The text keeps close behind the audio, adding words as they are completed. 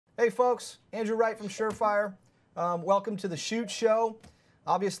Hey folks, Andrew Wright from SureFire. Welcome to the SHOOT Show.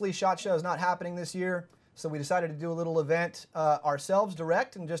 Obviously, SHOT Show is not happening this year, so we decided to do a little event ourselves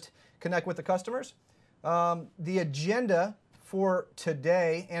direct and just connect with the customers. The agenda for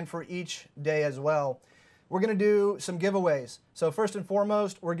today and for each day as well, we're going to do some giveaways. So first and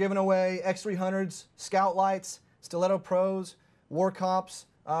foremost, we're giving away X300s, Scout Lights, Stiletto Pros, War Comps,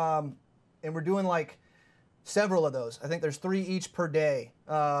 and we're doing like several of those. I think there's 3 each per day.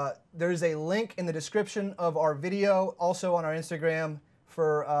 There's a link in the description of our video, also on our Instagram,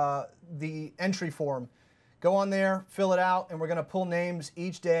 for the entry form. Go on there, fill it out, and we're going to pull names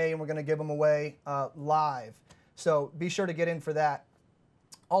each day, and we're going to give them away live. So be sure to get in for that.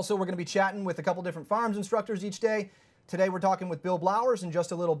 Also, we're going to be chatting with a couple different firearms instructors each day. Today, we're talking with Bill Blowers in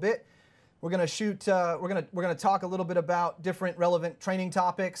just a little bit. We're going to shoot. We're going to talk a little bit about different relevant training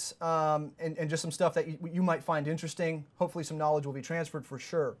topics and just some stuff that you might find interesting. Hopefully, some knowledge will be transferred for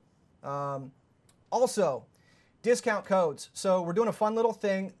sure. Also, discount codes. So we're doing a fun little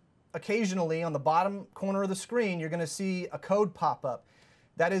thing. Occasionally, on the bottom corner of the screen, you're going to see a code pop up.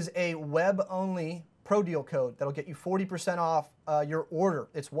 That is a web-only Pro Deal code that'll get you 40% off your order.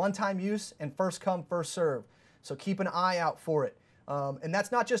 It's one-time use and first come, first serve. So keep an eye out for it. And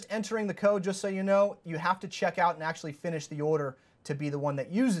that's not just entering the code, just so you know. You have to check out and actually finish the order to be the one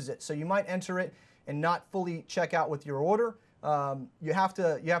that uses it. So you might enter it and not fully check out with your order. You have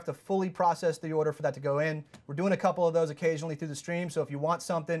to fully process the order for that to go in. We're doing a couple of those occasionally through the stream, so if you want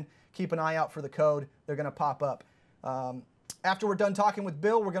something, keep an eye out for the code. They're going to pop up. After we're done talking with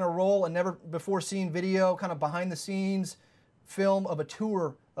Bill, we're going to roll a never-before-seen video, kind of behind-the-scenes film of a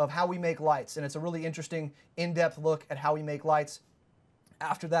tour of how we make lights, and it's a really interesting, in-depth look at how we make lights.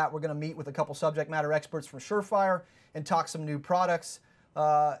 After that, we're going to meet with a couple subject matter experts from SureFire and talk some new products.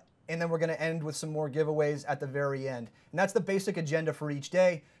 And then we're going to end with some more giveaways at the very end. And that's the basic agenda for each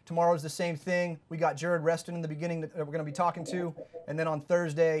day. Tomorrow is the same thing. We got Jared Reston in the beginning that we're going to be talking to. And then on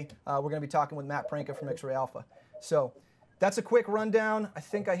Thursday, we're going to be talking with Matt Pranka from X-Ray Alpha. So that's a quick rundown. I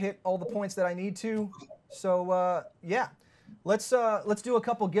think I hit all the points that I need to. So yeah, let's do a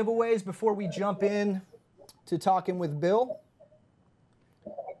couple giveaways before we jump in to talking with Bill.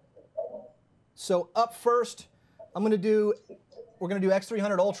 So up first, we're going to do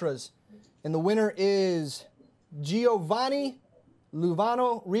X300 Ultras, and the winner is Giovanni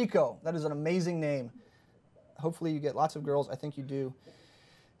Luvano Rico. That is an amazing name. Hopefully you get lots of girls. I think you do.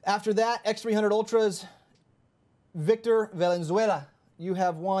 After that, X300 Ultras, Victor Valenzuela. You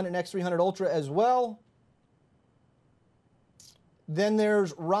have won an X300 Ultra as well. Then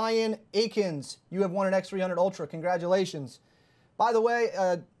there's Ryan Akins. You have won an X300 Ultra. Congratulations. By the way,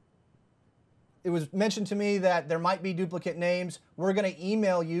 it was mentioned to me that there might be duplicate names. We're going to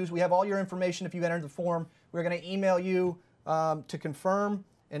email you. We have all your information if you entered the form. We're going to email you to confirm,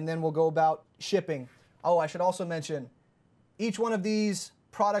 and then we'll go about shipping. Oh, I should also mention, each one of these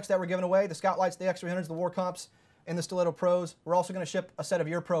products that we're giving away, the Scout Lights, the X300s, the War Comps, and the Stiletto Pros, we're also going to ship a set of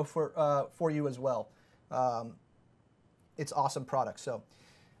Ear Pro for you as well. It's awesome products. So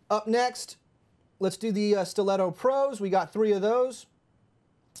up next, let's do the Stiletto Pros. We got 3 of those.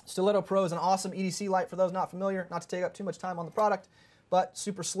 Stiletto Pro is an awesome EDC light for those not familiar, not to take up too much time on the product, but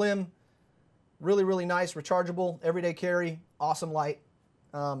super slim, really, really nice, rechargeable, everyday carry, awesome light,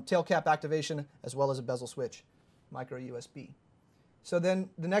 tail cap activation, as well as a bezel switch, micro USB. So then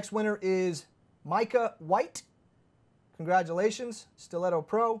the next winner is Micah White. Congratulations, Stiletto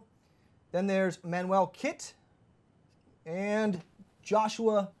Pro. Then there's Manuel Kitt and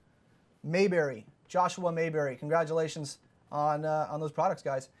Joshua Mayberry. Joshua Mayberry, congratulations on those products,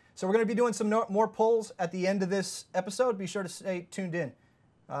 guys. So we're going to be doing some more polls at the end of this episode. Be sure to stay tuned in.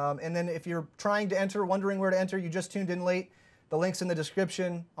 And then if you're trying to enter, wondering where to enter, you just tuned in late, the link's in the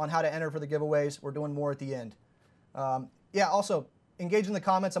description on how to enter for the giveaways. We're doing more at the end. Yeah, also, engage in the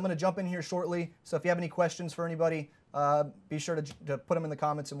comments. I'm going to jump in here shortly. So if you have any questions for anybody, be sure to put them in the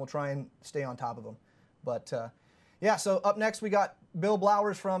comments, and we'll try and stay on top of them. But yeah, so up next, we got Bill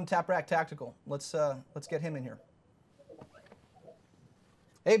Blowers from Tap Rack Tactical. Let's get him in here.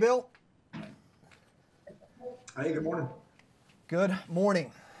 Hey, Bill. Hey, good morning. Good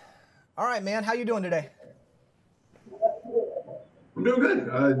morning. All right, man. How you doing today? I'm doing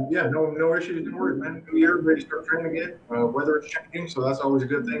good. Yeah, no issues, no worries, man. New year, ready to start training again. Weather is changing, so that's always a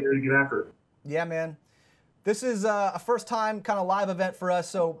good thing. Ready to get after it. Yeah, man. This is a first-time kind of live event for us,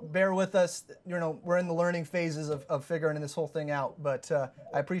 so bear with us. You know, we're in the learning phases of figuring this whole thing out, but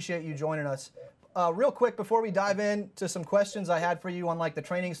I appreciate you joining us. Real quick, before we dive into some questions I had for you on like the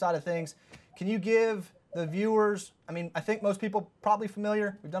training side of things, can you give the viewers, I mean, I think most people probably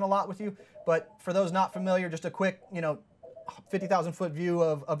familiar, we've done a lot with you, but for those not familiar, just a quick, 50,000 foot view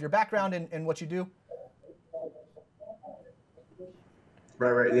of your background and what you do?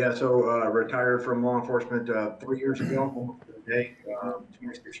 Right. Yeah. So retired from law enforcement 3 years ago, almost to the day.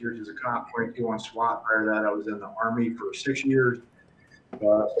 26 years as a cop, 22 on SWAT. Prior to that, I was in the Army for 6 years.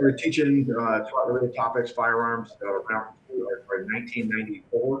 Started teaching SWAT-related topics, firearms, around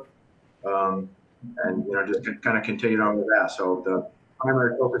 1994. And just kind of continued on with that. So the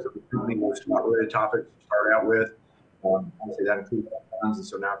primary focus of the company was SWAT-related topics to start out with. Obviously, that includes guns, and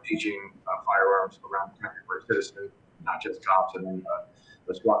so now teaching firearms around the country for citizens, not just cops, and then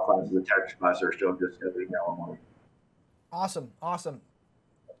the SWAT classes, the tactics classes are still just every now and then. Awesome.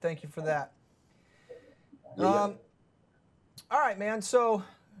 Thank you for that. Yeah. All right, man. So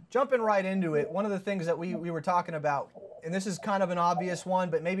jumping right into it, one of the things that we were talking about, and this is kind of an obvious one,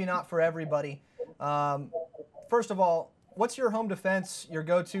 but maybe not for everybody. First of all, what's your home defense, your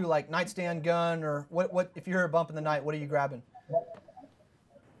go-to like nightstand gun, or what if you hear a bump in the night, what are you grabbing?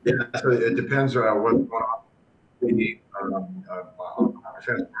 Yeah, so it depends what's going on. The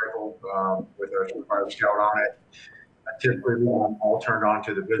defense rifle with a SureFire scout on it. Typically, all turned on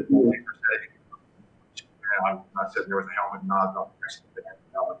to the visible laser setting. I'm not sitting there with a helmet and nods on the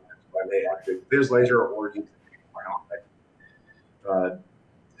why they actually vis laser or use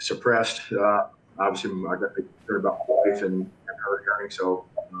suppressed. Obviously, I definitely concerned about my wife and her hearing, so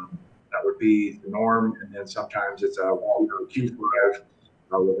that would be the norm. And then sometimes it's a Walter Q5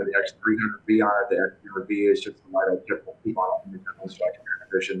 with an X300V on it. The X300V is just the light I typically keep on so I can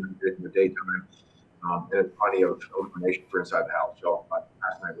transition in the daytime. And it's plenty of illumination for inside the house. So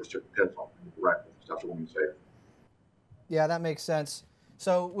last night was just a pencil and the rifle stuff that we say. Yeah, that makes sense.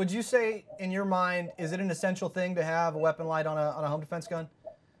 So would you say, in your mind, is it an essential thing to have a weapon light on a home defense gun?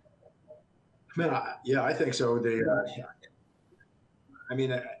 Man, yeah, I think so.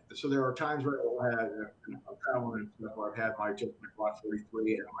 So there are times where I'm traveling and stuff where I've had my Glock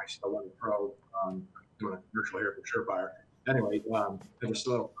 43 and my Stiletto Pro. Doing a commercial here for SureFire. Anyway, there's a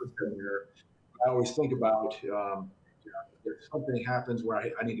Stiletto Pro in here. I always think about if something happens where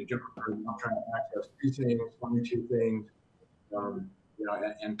I need to jump, I'm trying to access two things, 22 things,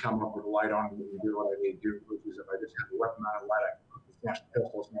 and come up with a light on and do what I need to do. Which is if I just have a weapon on a light, I can snatch the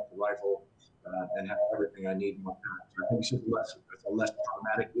pistol, snatch the rifle, and have everything I need in my time. So I think it's a less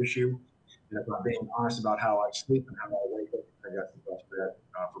traumatic issue. And if I'm being honest about how I sleep and how I wake up, I think that's the best bet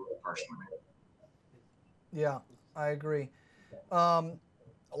for me personally. Yeah, I agree.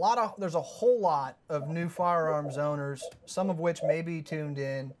 There's a whole lot of new firearms owners, some of which may be tuned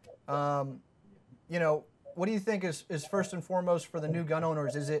in. What do you think is first and foremost for the new gun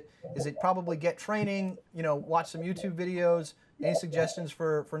owners? Is it probably get training, watch some YouTube videos? Any suggestions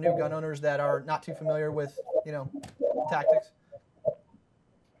for new gun owners that are not too familiar with, tactics?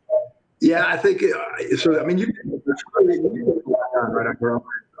 Yeah, I think so. I mean, you can right on your own.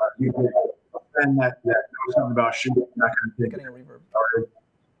 You can spend that knows something about shooting, that kind of thing. Getting a reverb.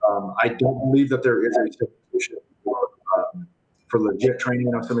 I don't believe that there is a certification for legit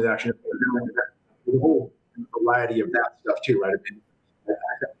training on some of the action. There's a whole variety of that stuff too, right? I mean,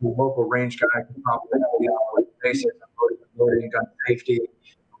 the local range guy can probably basics of loading, gun safety,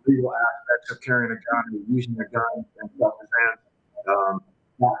 legal aspects of carrying a gun and using a gun and self-defense,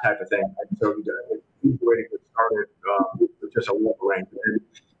 that type of thing. And so he's way to get started with just a local range. And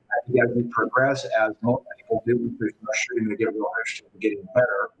I think as we progress, as most people do, with shooting, they get real interested in getting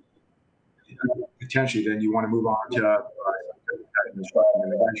better. Potentially, then you want to move on to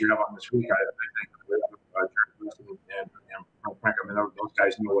and the guys you have on this week, I think, and Frank, those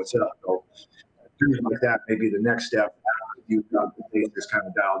guys know what's up. So things like that may be the next step. You've got the basics kind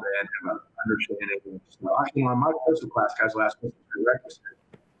of dialed in and understanding. On my postal class, guys, last week was prerequisite.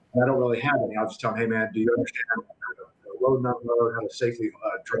 And I don't really have any. I'll just tell them, hey man, do you understand load, not load, how to safely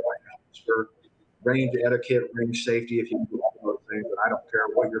drill atmosphere, range etiquette, range safety, if you do all those things, and I don't care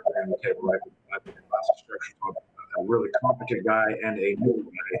what you're bringing to the table. I think class instruction from a really competent guy and a new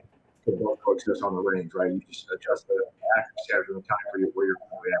guy can both coexist on the range, right? You just adjust the accuracy every time for you where you're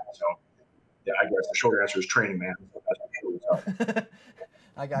going at. So, yeah, I guess the short answer is training, man. That's for sure.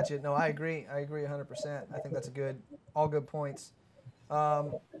 I got you. No, I agree. I agree 100%. I think that's all good points.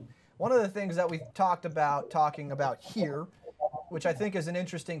 One of the things that we talking about here, which I think is an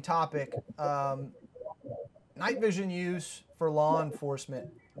interesting topic, night vision use for law enforcement.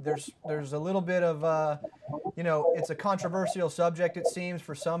 There's a little bit of it's a controversial subject, it seems,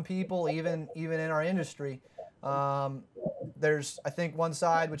 for some people, even in our industry. There's, I think, one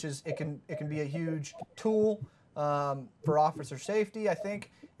side which is it can be a huge tool for officer safety, I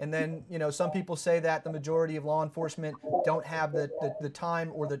think. And then, some people say that the majority of law enforcement don't have the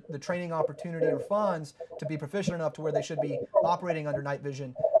time or the training opportunity or funds to be proficient enough to where they should be operating under night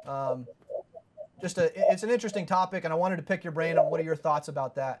vision. It's an interesting topic, and I wanted to pick your brain on what are your thoughts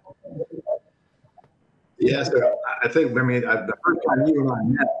about that. Yeah, so I think, the first time you and I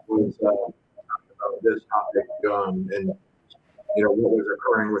met was about this topic, and what was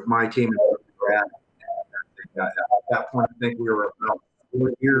occurring with my team and where we were at. At that point, I think we were about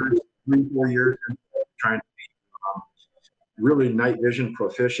 4 years, 3-4 years, trying to be really night vision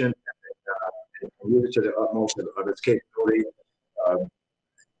proficient and use it to the utmost of its capability.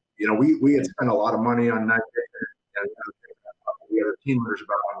 We had spent a lot of money on night vision, and we had our team leaders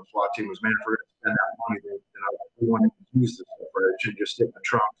about on the SWAT team was, man, if we're going to spend that money, then we want to use this stuff, right? It shouldn't just sit in the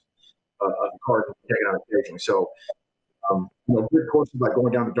trunk of the car and take it out occasionally. So, good courses like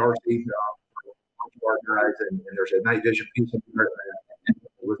going down to Darcy, our guys, and there's a night vision piece in there. And it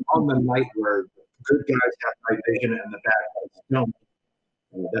was on the night where the good guys have night vision and the bad guys don't.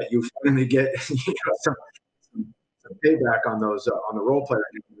 That you finally get some payback on those on the role player,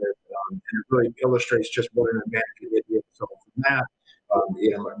 and it really illustrates just what an advantage it is. So from that,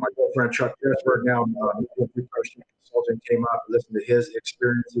 my girlfriend Chuck Pittsburgh now, consultant, came up, listened to his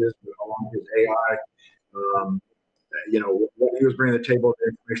experiences along his AI. What he was bringing to the table, the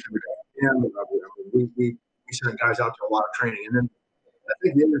information we got from him. We sent guys out to a lot of training, and then I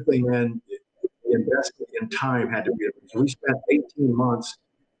think the other thing, then, the investment in time had to be. So we spent 18 months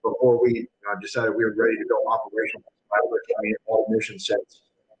before we decided we were ready to go operational. All mission sets.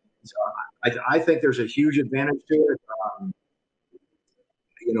 So I think there's a huge advantage to it.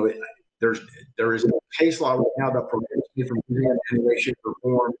 There is a case law right now that prohibits me from doing it in any way, shape, or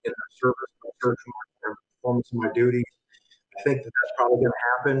form in the service of search or performance of my duties. I think that's probably going to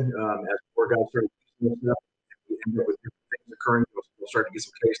happen as more guys start using this stuff. We end up with different things occurring. We'll start to get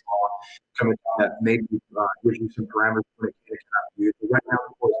some case law coming down that maybe gives you some parameters for it to use. But right now,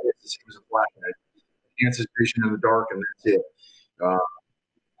 of course, it's the same as a flashlight. Enhances vision in the dark, and that's it.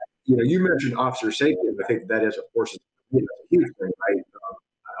 You mentioned officer safety, and I think that is, of course, a huge thing, right? I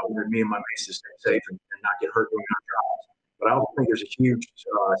wanted me and my mates to stay safe and not get hurt doing our jobs. But I also think there's a huge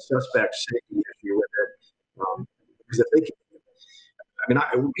suspect safety issue with it. Because if they can,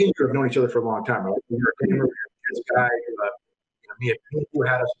 me and you have known each other for a long time. Right? When you're a gamer, you're this guy, me and you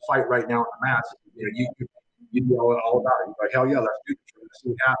had us fight right now on the mats. You know all about it. You're like, hell yeah, let's do this. Let's see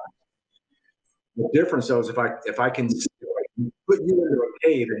what happens. The difference, though, is if I can put you into a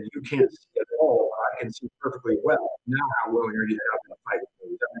cave and you can't see at all, I can see perfectly well. Now, how willing are you to have in a fight with me?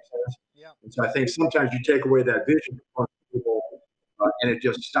 Does that make sense? Yeah. And so I think sometimes you take away that vision from people, and it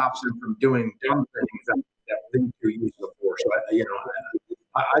just stops them from doing dumb things that lead to use of force. So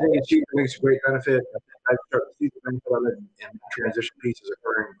I think it's huge. I think it's a great benefit. I start to see the benefit of it, and transition pieces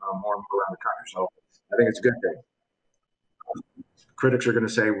occurring more and more around the country. So I think it's a good thing. Critics are going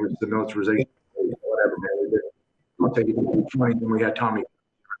to say was the militarization. Whatever, man. I'll take it to 20 when we had Tommy.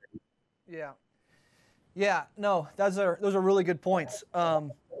 Yeah. No, those are really good points.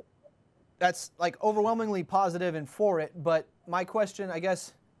 That's like overwhelmingly positive and for it. But my question, I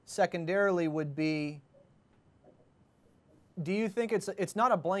guess, secondarily would be, do you think it's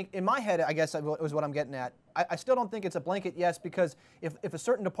not a blank? In my head, I guess was what I'm getting at. I still don't think it's a blanket yes, because if a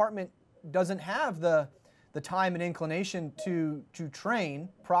certain department doesn't have the time and inclination to train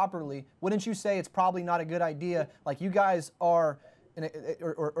properly, wouldn't you say it's probably not a good idea? Like, you guys are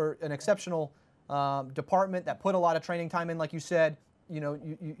an exceptional department that put a lot of training time in, like you said.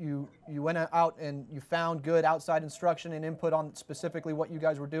 You went out and you found good outside instruction and input on specifically what you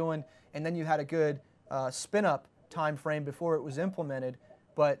guys were doing, and then you had a good spin-up time frame before it was implemented.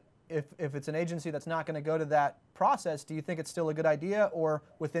 But if it's an agency that's not going to go to that process, do you think it's still a good idea, or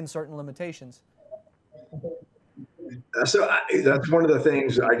within certain limitations? So that's one of the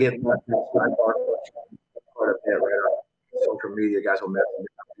things I get part of that, right? Social media guys will message me.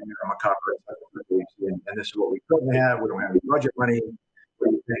 I'm a copper, and this is what we couldn't have. We don't have any budget money. What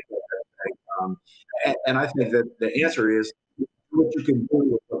do you think? And I think that the answer is what you can do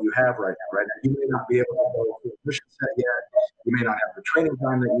with what you have right now. Right now, you may not be able to go through a mission set yet. You may not have the training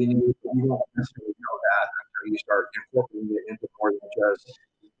time that you need. But you don't necessarily know that until you start incorporating it into more than just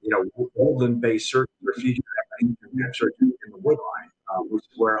woodland-based search procedure search in the wood line, which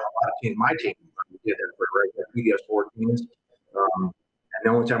is where a lot of my team did it for, right? The PDS4 teams. And the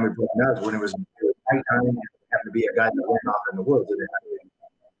only time we broke that is when it was nighttime, and it happened to be a guy that went off in the woods. And in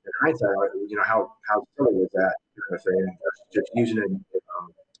hindsight, how silly was that kind of thing? Just using it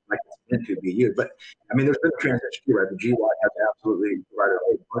like it's meant to be used. But there's been a transition too, right? The GY has absolutely provided a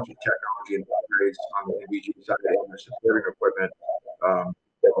whole bunch of technology and upgrades upgrades on the NVG side and the supporting equipment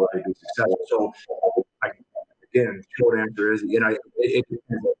that will be successful. So, again, short answer is, it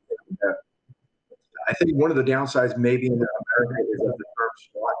depends. I think one of the downsides maybe in America is that the term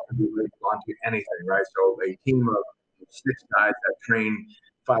SWAT can be linked onto anything, right? So a team of 6 guys that train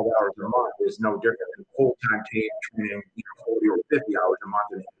 5 hours a month is no different than a full-time team training 40 or 50 hours a month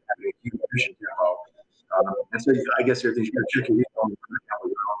and having a huge mission tempo. And so I guess there's these particular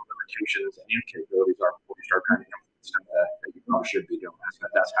limitations and capabilities are before you start trying to implement stuff that you probably should be doing.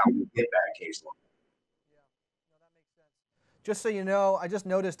 That's how we get bad case law. Just so you know, I just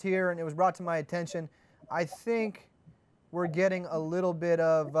noticed here, and it was brought to my attention, I think we're getting a little bit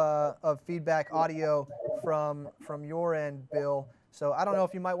of feedback audio from your end, Bill. So I don't know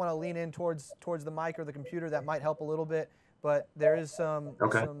if you might want to lean in towards the mic or the computer. That might help a little bit. But there is some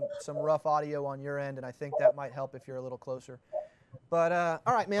rough audio on your end, and I think that might help if you're a little closer. But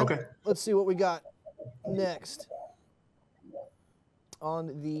all right, man. Okay. Let's see what we got next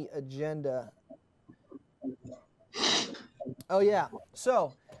on the agenda. Oh, yeah.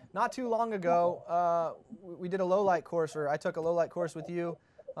 So not too long ago, we did a low-light course, or I took a low-light course with you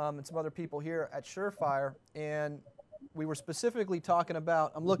and some other people here at SureFire, and we were specifically talking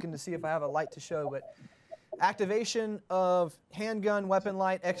about, I'm looking to see if I have a light to show, but activation of handgun weapon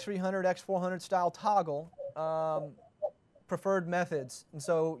light X300, X400 style toggle, preferred methods. And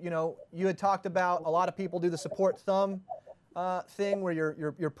so, you had talked about a lot of people do the support thumb thing where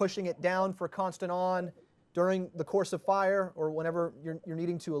you're pushing it down for constant on during the course of fire or whenever you're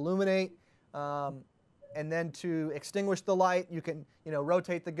needing to illuminate. And then to extinguish the light, you can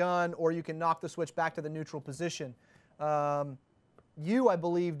rotate the gun, or you can knock the switch back to the neutral position. You, I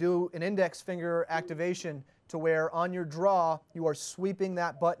believe, do an index finger activation to where on your draw you are sweeping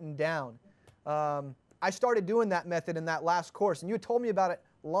that button down. I started doing that method in that last course, and you had told me about it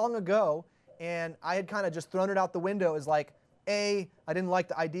long ago, and I had kind of just thrown it out the window as like, A, I didn't like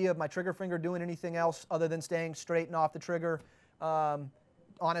the idea of my trigger finger doing anything else other than staying straight and off the trigger,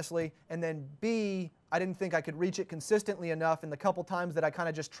 honestly, and then B, I didn't think I could reach it consistently enough, and the couple times that I kind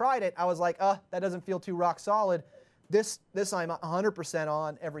of just tried it, I was like, that doesn't feel too rock solid. This I'm 100%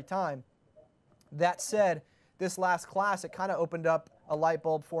 on every time. That said, this last class, it kind of opened up a light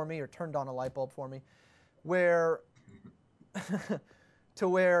bulb for me, or turned on a light bulb for me, where to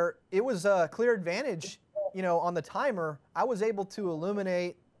where it was a clear advantage, on the timer. I was able to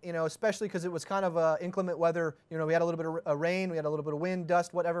illuminate, especially because it was kind of inclement weather. We had a little bit of rain, we had a little bit of wind,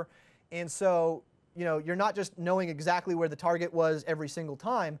 dust, whatever. And so, you're not just knowing exactly where the target was every single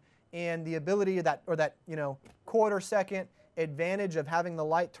time. And the ability of that quarter-second advantage of having the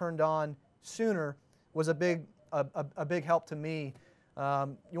light turned on sooner was a big help to me.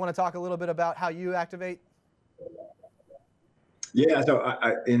 You want to talk a little bit about how you activate? Yeah, so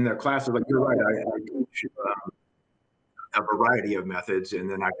I in the classes, like you're right, I teach a variety of methods, and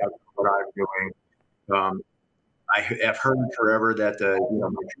then I got what I'm doing. I have heard forever that my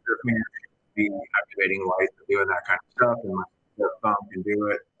trigger finger should be activating lights and doing that kind of stuff, and my thumb can do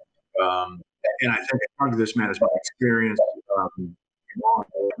it. And I think part of this, man, is my experience in law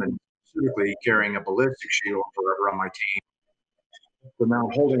enforcement, specifically carrying a ballistic shield forever on my team. So now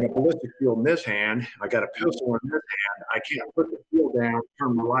I'm holding a ballistic shield in this hand. I got a pistol in this hand. I can't put the shield down,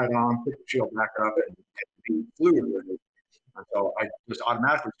 turn the light on, put the shield back up, and be fluid with it. And so I just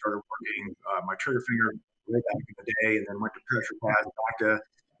automatically started working my trigger finger way back in the day, and then went to pressure pads, back to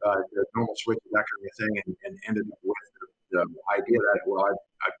the normal switch, that kind of thing, and ended up with the idea that,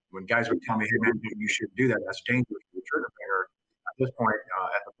 when guys would tell me, hey, man, you should do that, that's dangerous for the trigger finger. At this point,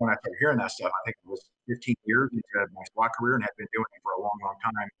 at the point I started hearing that stuff, I think it was 15 years into my SWAT career, and had been doing it for a long, long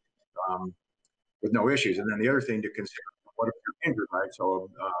time with no issues. And then the other thing to consider, what if you're injured, right? So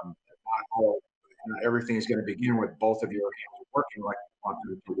not everything is going to begin with both of your hands working like you want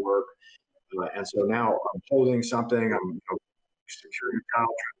them to work. And so now I'm holding something, I'm securing a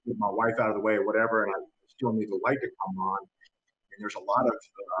child, trying to get my wife out of the way or whatever, and I still need the light to come on. And there's a lot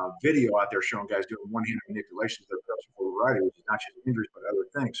of video out there showing guys doing one-hand manipulations of the for variety, which is not just injuries, but other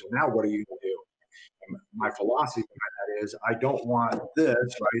things. So now what do you do? And my philosophy behind that is, I don't want this,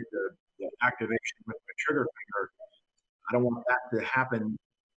 right, the activation with the trigger finger, I don't want that to happen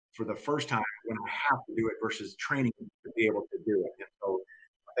for the first time when I have to do it versus training to be able to do it. And so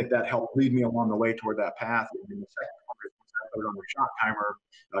I think that helped lead me along the way toward that path. And then the second part is, once I put it on the shot timer,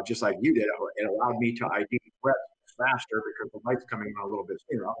 just like you did, it allowed me to ID threats faster because the light's coming on a little bit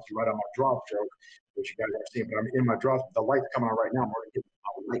sooner. Obviously, right on my draw stroke, which you guys have seen, but I'm in my draw, the light's coming on right now. I'm already getting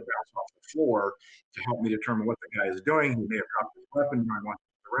a light bounce off the floor to help me determine what the guy is doing. He may have dropped his weapon, might want to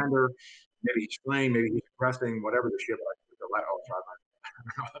surrender. Maybe he's fleeing, maybe he's aggressing, whatever the shit like the light. Oh, sorry,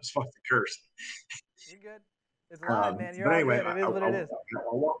 Yeah. I'm supposed to curse. You're good. It's live, man. You're But all anyway, good. It is what it is.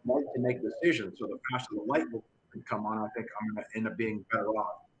 I want light to make decisions. So the faster the light will come on, I think I'm going to end up being better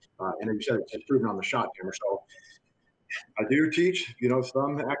off. And as you said, it's just proven on the shot camera. So I do teach,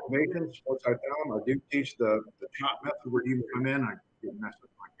 some activations, sports I tell them. I do teach the chop method where you come in. I get messed up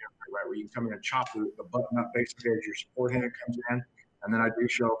my camera, right? Where you can come in and chop the button up basically as your support hand comes in. And then I do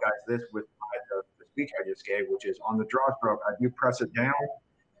show guys this with the speech I just gave, which is on the draw stroke. I do press it down.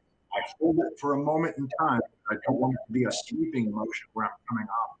 I hold it for a moment in time. I don't want it to be a sweeping motion where I'm coming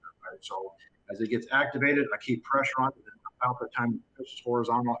off it, right? So as it gets activated, I keep pressure on it. And about the time it pushes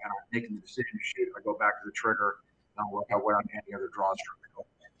horizontal and I'm making the decision to shoot, I go back to the trigger and I'll work out where on any other draw stroke.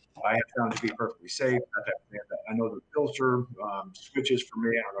 I have found it to be perfectly safe. I know the filter switches for me.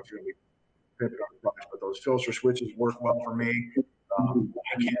 I don't know if you're going to be printed on the product, but those filter switches work well for me. I can't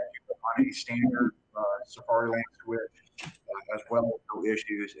do on a standard Safari lens switch as well, no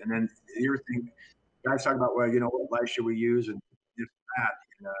issues. And then the other thing, guys talk about, well, what light should we use and this and that.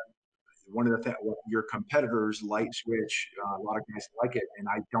 And, one of the things, your competitors light switch, a lot of guys like it, and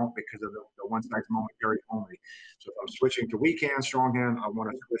I don't because of the one size momentary only. So if I'm switching to weak hand, strong hand, I want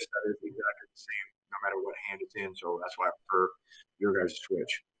to switch that is exactly the same, no matter what hand it's in. So that's why I prefer your guys'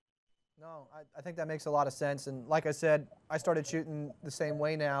 switch. No, I think that makes a lot of sense. And like I said, I started shooting the same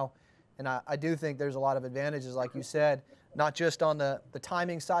way now. And I do think there's a lot of advantages, like you said, not just on the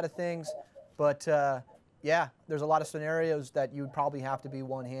timing side of things, but yeah, there's a lot of scenarios that you'd probably have to be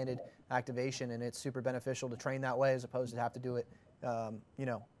one-handed activation, and it's super beneficial to train that way as opposed to have to do it,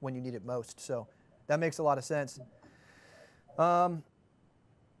 when you need it most. So that makes a lot of sense. As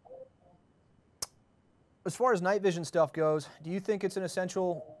far as night vision stuff goes, do you think it's an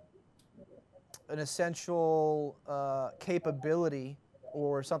essential capability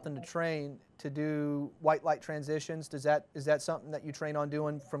or something to train to do white light transitions? Is that something that you train on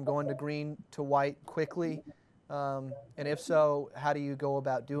doing from going to green to white quickly? And if so, how do you go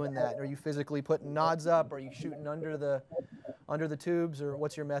about doing that? Are you physically putting nods up? Are you shooting under the tubes, or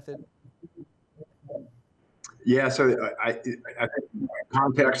what's your method? Yeah, so I think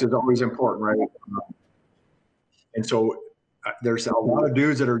context is always important, right? And so there's a lot of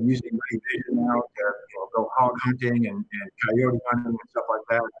dudes that are using night vision now that go hog hunting and coyote hunting and stuff like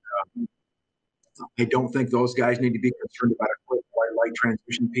that. I don't think those guys need to be concerned about a quick white light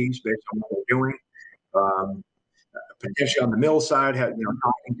transition piece based on what they're doing. Potentially on the mill side, talking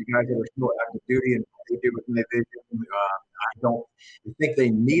to guys that are still active duty and what they do with night vision. I think they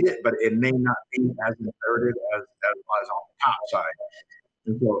need it, but it may not be as imperative as it was on the cop side.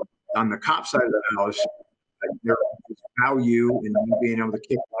 And so on the cop side of the house, there is value in me being able to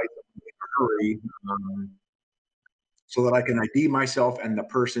kick lights in a hurry, so that I can ID myself and the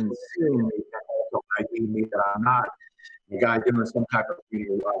person seeing me can also ID me that I'm not the guy doing some type of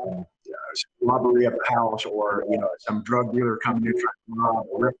robbery of the house, or some drug dealer coming in trying to rob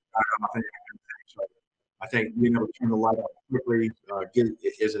or rip off anything. So I think being able to turn the light on quickly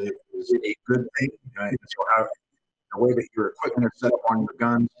is a good thing. And so the way that your equipment is set up on your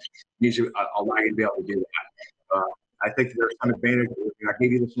guns needs to allow you to be able to do that. I think there's some advantage. I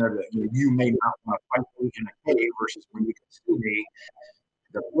gave you this scenario that you may not want to fight me in a cave versus when you can see me.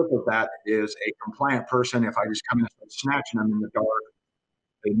 The flip of that is a compliant person. If I just come in and start snatching them in the dark,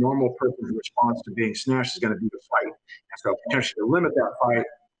 a normal person's response to being snatched is going to be to fight. And so potentially to limit that fight,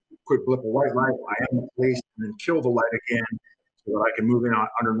 quick blip of white light, I am the police, and then kill the light again so that I can move in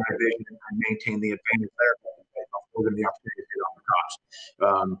under my vision and maintain the advantage there. For them the opportunity to get on the cops.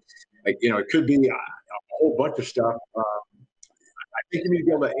 It could be a whole bunch of stuff. I think you need to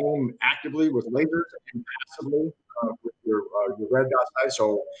be able to aim actively with lasers and passively with your red dot sight.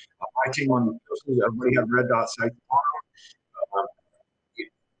 So my team on the pistols, everybody had red dot sights on.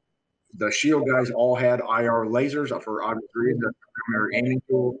 The shield guys all had IR lasers for obvious reasons. That's the primary aiming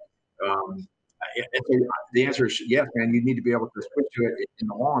tool. The answer is yes, man. You need to be able to switch to it in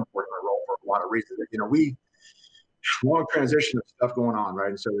the law enforcement role for a lot of reasons. Long transition of stuff going on, right?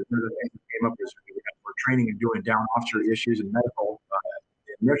 And so the thing that came up is we're training and doing down officer issues and medical.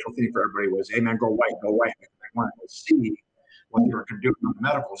 The initial thing for everybody was, hey man, go white, go white. Because they wanted to see what they were doing on the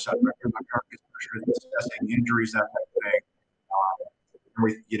medical side, right? Assessing injuries, that type of thing.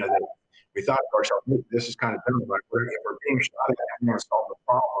 We thought to ourselves, this is kind of dumb, but if we're being shot at and we want to solve the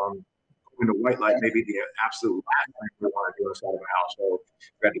problem, going to white light may be the absolute last thing we want to do inside of a house. So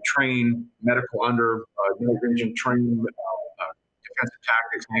we had to train medical under, night vision, train defensive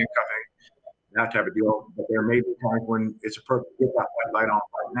tactics, handcuffing, that type of deal. But there may be times when it's appropriate to get that white light on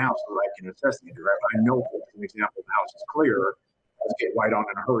right now so that I can assess the injury. Right? I know, for example, the house is clear. Let's get white on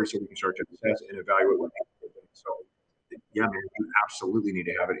in a hurry so we can start to assess and evaluate what needs to be done. So yeah, man, you absolutely need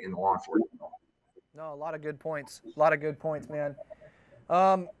to have it in the law enforcement. No, a lot of good points. A lot of good points, man.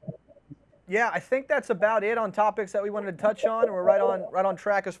 Yeah, I think that's about it on topics that we wanted to touch on. We're right on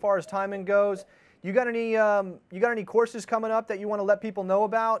track as far as timing goes. You got any courses coming up that you want to let people know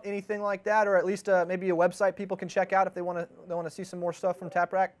about? Anything like that, or at least maybe a website people can check out if they want to see some more stuff from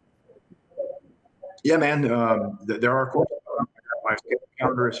TapRack? Yeah, man. There are courses. My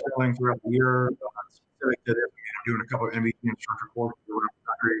calendar is filling throughout the year. Specific to this, I'm doing a couple of MBT instructor courses around the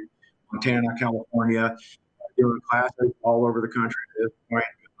country, Montana, California, doing classes all over the country at this point.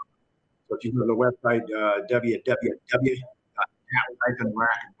 So if you go to the website,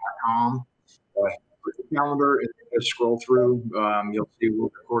 www.tap-rack.com, click the calendar and just scroll through. You'll see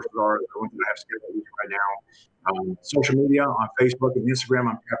what the courses are, the ones that I have scheduled right now. Social media on Facebook and Instagram,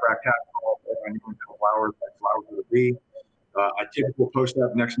 I'm TapRack Tactical. I know flowers like flowers with a B. I typically post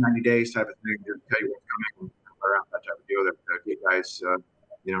up next 90 days type of thing to tell you what's coming around that type of deal to get guys,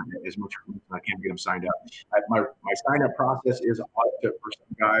 as much as I can get them signed up. My sign up process is a lot for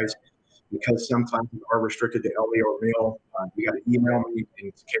some guys because some classes are restricted to LE or mail. You got to email me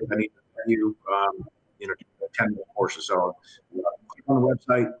in case I need to tell you, attend the courses. So click on the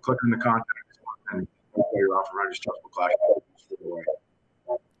website, click on the contact, and you're off and running just class.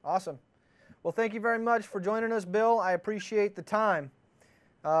 Awesome. Well, thank you very much for joining us, Bill. I appreciate the time.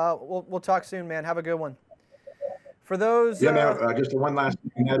 We'll talk soon, man. Have a good one. For those, yeah, man. Just one last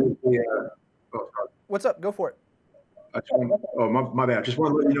thing. That is what's up? Go for it. My bad. Just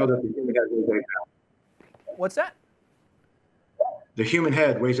want to let you know that the human head weighs 8 pounds. What's that? The human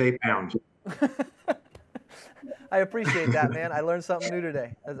head weighs 8 pounds. I appreciate that, man. I learned something new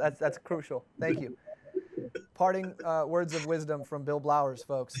today. That's crucial. Thank you. Parting words of wisdom from Bill Blowers,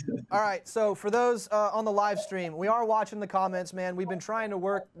 folks. All right, so for those on the live stream, we are watching the comments, man. We've been trying to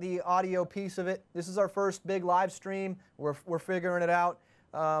work the audio piece of it. This is our first big live stream. We're figuring it out.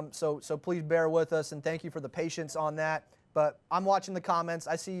 So please bear with us, and thank you for the patience on that. But I'm watching the comments.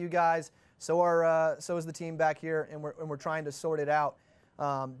 I see you guys. So is the team back here, and we're trying to sort it out.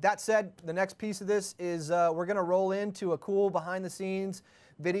 That said, the next piece of this is we're going to roll into a cool behind-the-scenes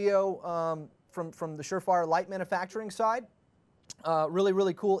video from the SureFire light manufacturing side.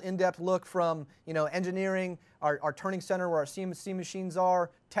 Really cool in-depth look from engineering, our turning center where our CNC machines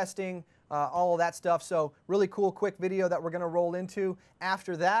are, testing, all of that stuff. So really cool quick video that we're going to roll into.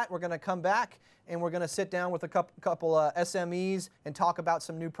 After that, we're going to come back and we're going to sit down with a couple SMEs and talk about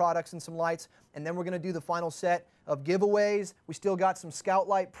some new products and some lights. And then we're going to do the final set of giveaways. We still got some Scout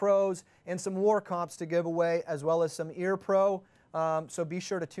Light Pros and some War Comps to give away, as well as some Ear Pro. So be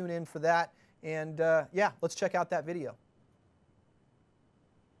sure to tune in for that. And yeah, let's check out that video.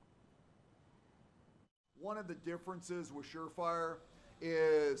 One of the differences with SureFire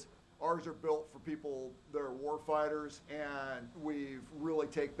is ours are built for people that are war fighters, and we've really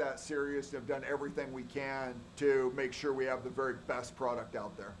taken that serious and have done everything we can to make sure we have the very best product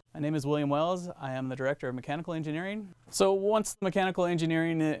out there. My name is William Wells. I am the Director of Mechanical Engineering. So once mechanical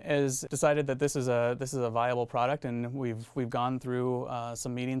engineering has decided that this is a viable product, and we've gone through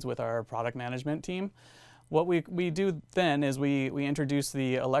some meetings with our product management team, what we do then is we introduce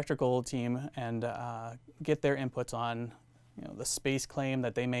the electrical team and get their inputs on the space claim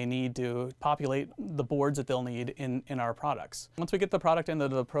that they may need to populate the boards that they'll need in our products. Once we get the product into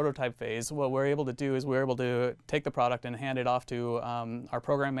the prototype phase, what we're able to do is we're able to take the product and hand it off to our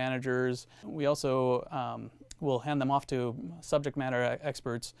program managers. We also will hand them off to subject matter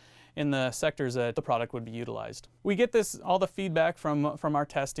experts in the sectors that the product would be utilized. We get all the feedback from our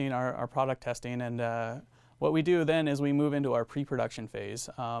testing, our product testing, and what we do then is we move into our pre-production phase.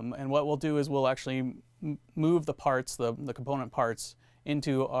 And what we'll do is we'll actually move the parts, the component parts,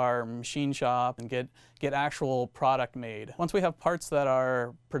 into our machine shop and get actual product made. Once we have parts that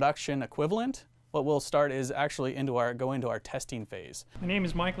are production equivalent, what we'll start is actually go into our testing phase. My name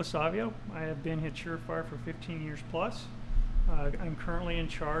is Mike Lasavio. I have been at SureFire for 15 years plus. I'm currently in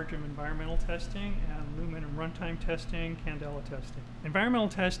charge of environmental testing and lumen and runtime testing, candela testing. Environmental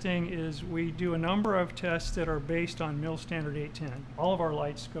testing is we do a number of tests that are based on MIL standard 810. All of our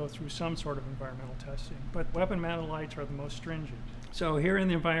lights go through some sort of environmental testing, but weapon-mounted lights are the most stringent. So here in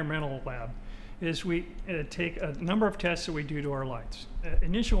the environmental lab is we take a number of tests that we do to our lights.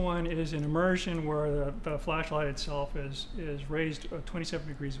 Initial one is an immersion where the flashlight itself is raised 27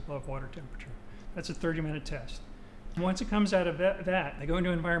 degrees above water temperature. That's a 30-minute test. Once it comes out of that, they go into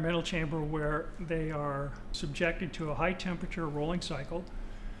an environmental chamber where they are subjected to a high temperature rolling cycle.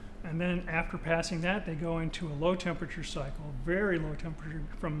 And then after passing that, they go into a low temperature cycle, very low temperature,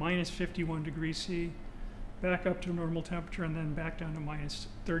 from minus 51 degrees C back up to normal temperature, and then back down to minus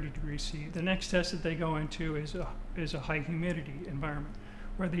 30 degrees C. The next test that they go into is a high humidity environment,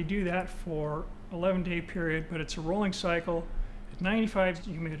 where they do that for 11-day period, but it's a rolling cycle at 95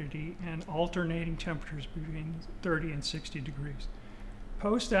 humidity and alternating temperatures between 30 and 60 degrees.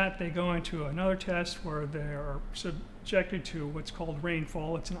 Post that, they go into another test where they are subjected to what's called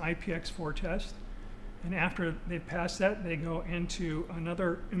rainfall. It's an IPX4 test. And after they pass that, they go into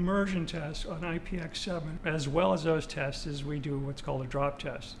another immersion test on IPX7. As well as those tests, is we do what's called a drop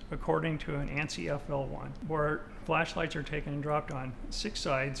test, according to an ANSI FL1, where flashlights are taken and dropped on 6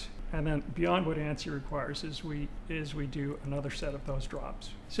 sides. And then beyond what ANSI requires is we do another set of those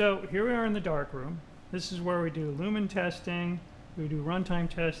drops. So here we are in the dark room. This is where we do lumen testing, we do runtime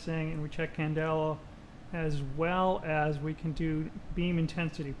testing, and we check candela, as well as we can do beam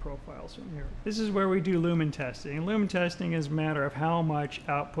intensity profiles from here. This is where we do lumen testing. And lumen testing is a matter of how much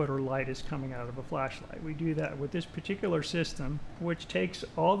output or light is coming out of a flashlight. We do that with this particular system, which takes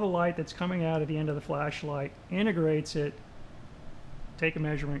all the light that's coming out at the end of the flashlight, integrates it, take a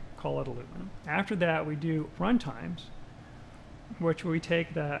measurement, call it a lumen. After that, we do runtimes, which we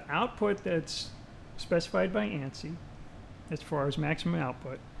take the output that's specified by ANSI as far as maximum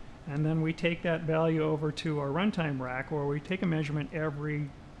output, and then we take that value over to our runtime rack, where we take a measurement every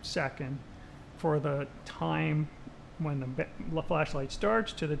second for the time when the flashlight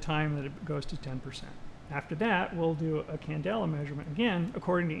starts to the time that it goes to 10%. After that, we'll do a candela measurement, again,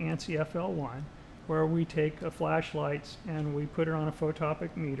 according to ANSI FL1, where we take the flashlights and we put it on a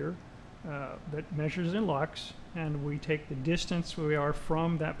photopic meter that measures in lux, and we take the distance we are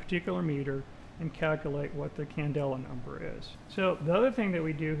from that particular meter and calculate what the candela number is. So the other thing that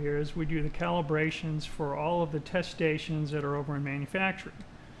we do here is we do the calibrations for all of the test stations that are over in manufacturing.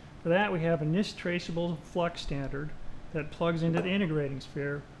 For that, we have a NIST traceable flux standard that plugs into the integrating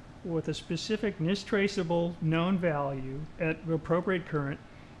sphere with a specific NIST traceable known value at the appropriate current,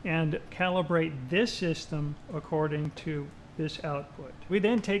 and calibrate this system according to this output. We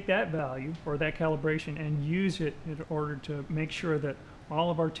then take that value, or that calibration, and use it in order to make sure that all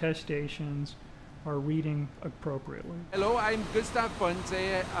of our test stations are reading appropriately. Hello, I'm Gustav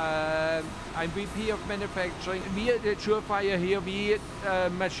Bonse. I'm VP of Manufacturing. We at SureFire here, we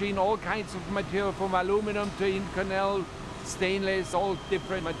machine all kinds of material, from aluminum to Inconel, stainless, all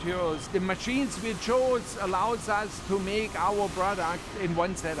different materials. The machines we chose allows us to make our product in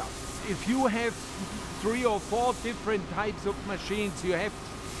one setup. If you have 3 or 4 different types of machines, you have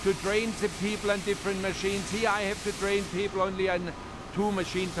to train the people on different machines. Here I have to train people only on 2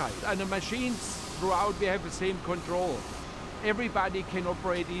 machine types. On the machines throughout we have the same control. Everybody can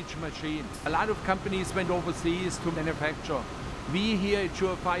operate each machine. A lot of companies went overseas to manufacture. We here at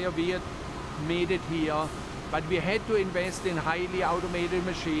SureFire, we had made it here, but we had to invest in highly automated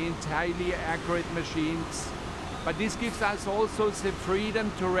machines, highly accurate machines. But this gives us also the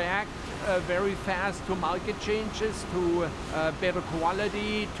freedom to react very fast to market changes, to better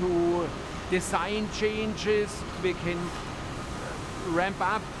quality, to design changes. We can ramp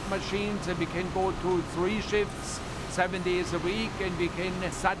up machines, and we can go to 3 shifts, 7 days a week, and we can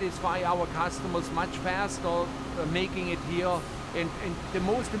satisfy our customers much faster, making it here. And the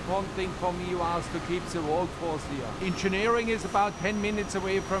most important thing for me was to keep the workforce here. Engineering is about 10 minutes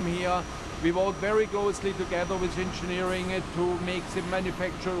away from here. We work very closely together with engineering to make the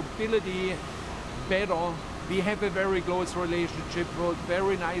manufacturability better. We have a very close relationship, work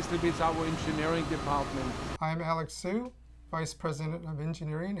very nicely with our engineering department. I'm Alex Su, Vice President of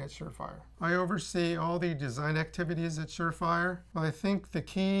Engineering at SureFire. I oversee all the design activities at SureFire. Well, I think the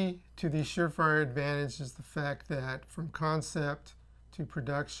key to the SureFire advantage is the fact that from concept to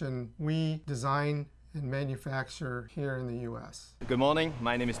production, we design and manufacture here in the US. Good morning,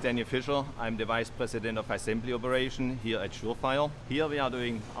 my name is Daniel Fischer. I'm the Vice President of Assembly Operation here at SureFire. Here we are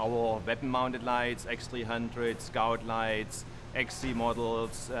doing our weapon-mounted lights, X300, Scout lights, XC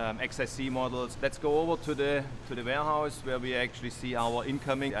models, XSC models. Let's go over to the warehouse where we actually see our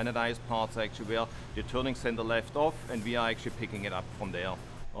incoming anodized parts, actually where the turning center left off, and we are actually picking it up from there.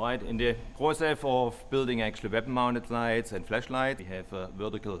 All right, in the process of building actually weapon-mounted lights and flashlights, we have a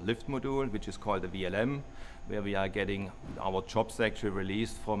vertical lift module, which is called the VLM, where we are getting our jobs actually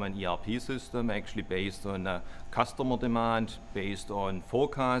released from an ERP system, actually based on customer demand, based on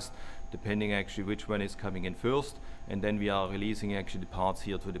forecast, depending actually which one is coming in first. And then we are releasing actually the parts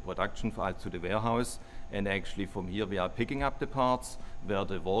here to the production, to the warehouse. And actually from here we are picking up the parts, where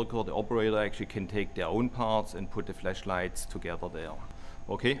the worker, the operator actually can take their own parts and put the flashlights together there.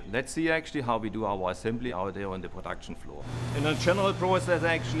 Okay, let's see actually how we do our assembly out there on the production floor. In a general process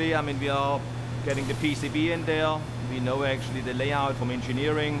actually, I mean, we are getting the PCB in there. We know actually the layout from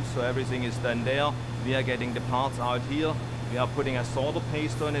engineering, so everything is done there. We are getting the parts out here. We are putting a solder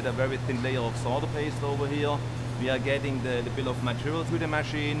paste on it, a very thin layer of solder paste over here. We are getting the bill of material to the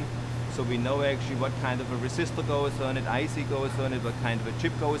machine, so we know actually what kind of a resistor goes on it, IC goes on it, what kind of a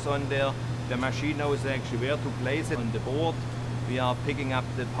chip goes on there. The machine knows actually where to place it on the board. We are picking up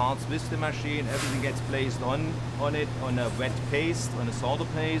the parts with the machine. Everything gets placed on it on a wet paste, on a solder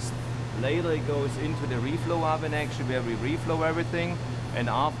paste. Later it goes into the reflow oven actually, where we reflow everything. And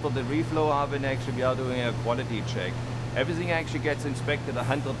after the reflow oven actually we are doing a quality check. Everything actually gets inspected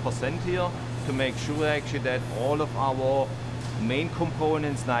 100% here to make sure actually that all of our main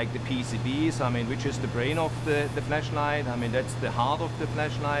components like the PCBs, I mean, which is the brain of the flashlight, I mean, that's the heart of the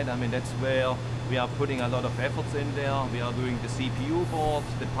flashlight, I mean, that's where we are putting a lot of efforts in there. We are doing the CPU boards,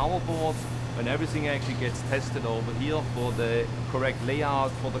 the power boards, and everything actually gets tested over here for the correct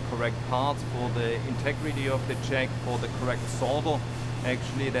layout, for the correct parts, for the integrity of the check, for the correct solder.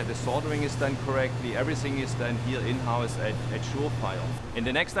 Actually, that the soldering is done correctly. Everything is done here in-house at SureFire. In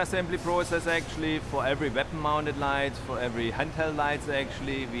the next assembly process actually, for every weapon mounted light, for every handheld lights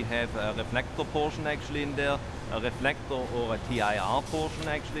actually, we have a reflector portion actually in there, a reflector or a TIR portion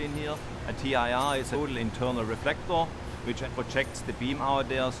actually in here. A TIR is a total internal reflector which projects the beam out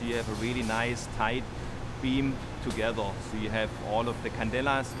there, so you have a really nice tight beam together. So you have all of the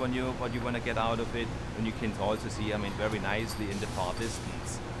candelas what you want to get out of it, and you can also see, I mean, very nicely in the far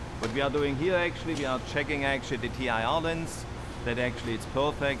distance. What we are doing here actually, we are checking actually the TIR lens, that actually it's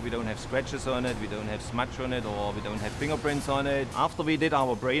perfect, we don't have scratches on it, we don't have smudge on it, or we don't have fingerprints on it. After we did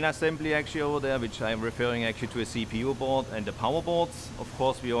our brain assembly actually over there, which I'm referring actually to a CPU board and the power boards, of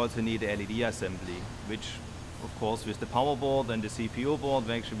course we also need the LED assembly, which of course with the power board and the CPU board,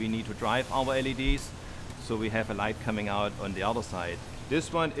 actually we need to drive our LEDs. So we have a light coming out on the other side.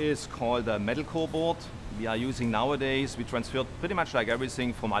 This one is called a metal core board. We are using nowadays, we transferred pretty much like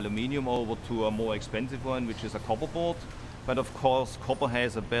everything from aluminium over to a more expensive one, which is a copper board. But of course, copper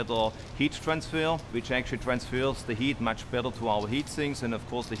has a better heat transfer, which actually transfers the heat much better to our heat sinks. And of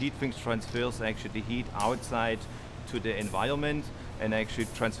course, the heat sinks transfers actually the heat outside to the environment and actually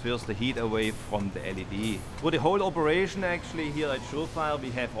transfers the heat away from the LED. For the whole operation actually here at SureFire,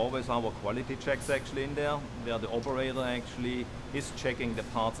 we have always our quality checks actually in there, where the operator actually is checking the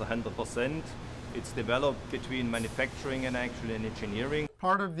parts 100%. It's developed between manufacturing and actually in engineering.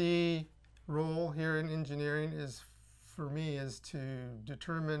 Part of the role here in engineering is, for me, is to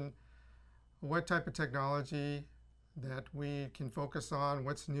determine what type of technology that we can focus on,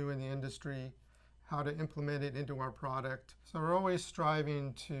 what's new in the industry, how to implement it into our product. So we're always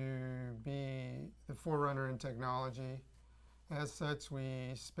striving to be the forerunner in technology. As such,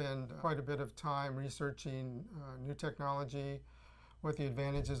 we spend quite a bit of time researching new technology, what the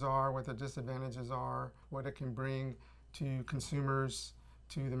advantages are, what the disadvantages are, what it can bring to consumers,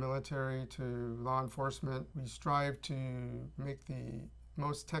 to the military, to law enforcement. We strive to make the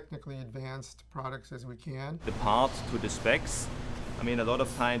most technically advanced products as we can. The parts to the specs. I mean, a lot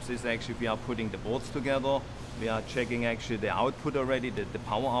of times is actually we are putting the boards together. We are checking actually the output already, the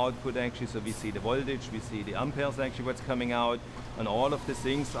power output actually. So we see the voltage, we see the amperes actually what's coming out. And all of the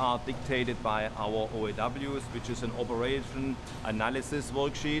things are dictated by our OAWs, which is an operation analysis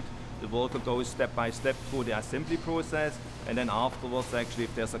worksheet. The worker goes step by step through the assembly process. And then afterwards actually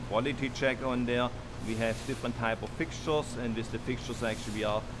if there's a quality check on there, we have different type of fixtures. And with the fixtures actually we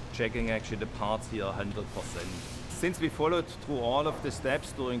are checking actually the parts here 100%. Since we followed through all of the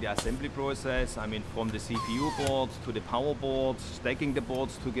steps during the assembly process, I mean from the CPU board to the power board, stacking the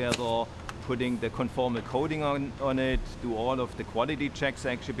boards together, putting the conformal coating on it, do all of the quality checks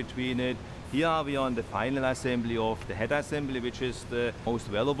actually between it. Here we are on the final assembly of the head assembly, which is the most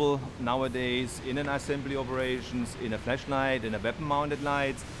valuable nowadays in an assembly operations, in a flashlight, in a weapon mounted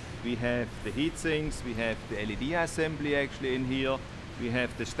lights. We have the heat sinks, we have the LED assembly actually in here. We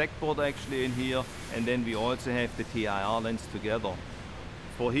have the stack board actually in here, and then we also have the TIR lens together.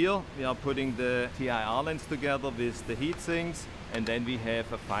 For here, we are putting the TIR lens together with the heat sinks, and then we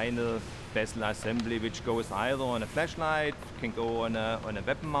have a final bezel assembly which goes either on a flashlight, can go on a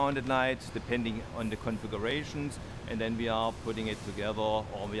weapon mounted light, depending on the configurations, and then we are putting it together,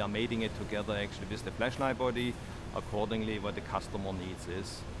 or we are mating it together actually with the flashlight body, accordingly what the customer needs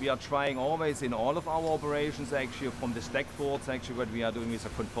is. We are trying always in all of our operations actually from the stack boards, actually what we are doing is a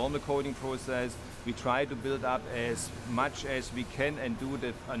conformal coating process. We try to build up as much as we can and do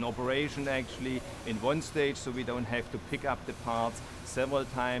an operation actually in one stage, so we don't have to pick up the parts several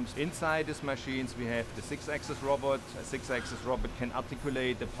times. Inside these machines we have the 6-axis robot. A 6-axis robot can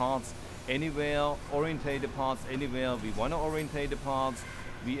articulate the parts anywhere, orientate the parts anywhere we want to orientate the parts.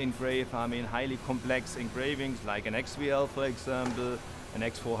 We engrave, I mean, highly complex engravings like an XVL, for example, an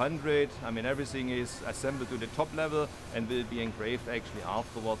X400. I mean, everything is assembled to the top level and will be engraved actually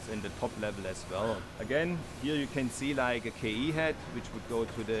afterwards in the top level as well. Again, here you can see like a KE head, which would go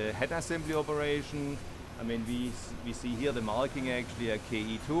to the head assembly operation. I mean, we see here the marking actually a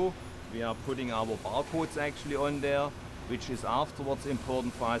KE2. We are putting our barcodes actually on there, which is afterwards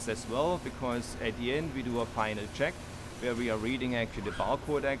important for us as well, because at the end we do a final check where we are reading actually the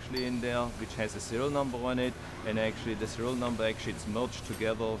barcode actually in there, which has a serial number on it, and actually the serial number actually is merged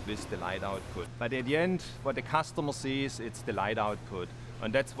together with the light output. But at the end, what the customer sees, it's the light output,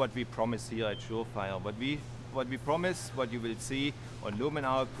 and that's what we promise here at SureFire. What we promise, what you will see on lumen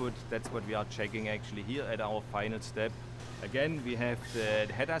output, that's what we are checking actually here at our final step. Again, we have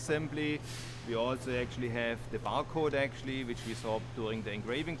the head assembly. We also actually have the barcode actually, which we saw during the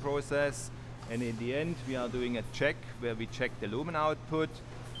engraving process. And in the end, we are doing a check where we check the lumen output.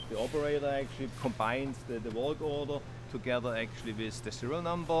 The operator actually combines the work order together actually with the serial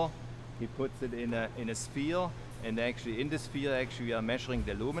number. He puts it in a sphere, and actually in the sphere actually we are measuring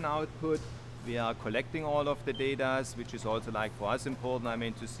the lumen output. We are collecting all of the data, which is also like for us important, I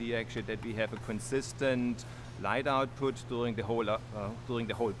mean, to see actually that we have a consistent light output during the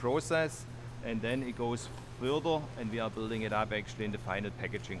whole process, and then it goes further and we are building it up actually in the final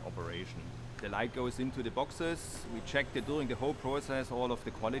packaging operation. The light goes into the boxes. We checked it during the whole process, all of the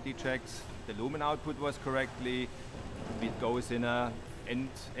quality checks. The lumen output was correctly. It goes in a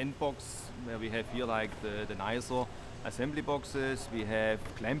end box where we have here like the nicer assembly boxes. We have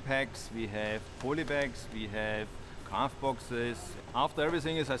clamp packs, we have poly bags, we have craft boxes. After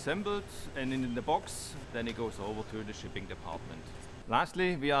everything is assembled and in the box, then it goes over to the shipping department.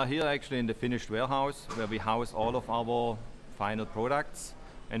 Lastly, we are here actually in the finished warehouse where we house all of our final products.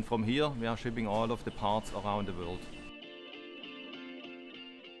 And from here, we are shipping all of the parts around the world.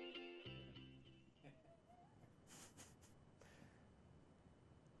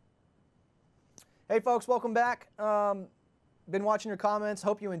 Hey folks, welcome back. Been watching your comments.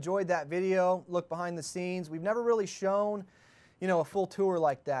 Hope you enjoyed that video. Look behind the scenes. We've never really shown, a full tour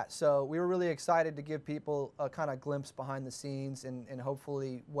like that. So we were really excited to give people a kind of glimpse behind the scenes and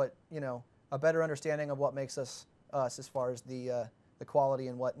hopefully what, a better understanding of what makes us as far as the quality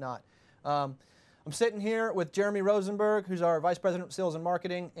and whatnot. I'm sitting here with Jeremy Rosenberg, who's our Vice President of Sales and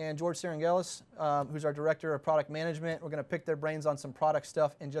Marketing, and George Serengelis, who's our Director of Product Management. We're going to pick their brains on some product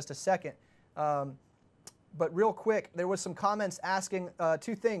stuff in just a second. But real quick, there was some comments asking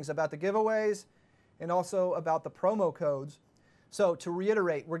two things about the giveaways and also about the promo codes. So to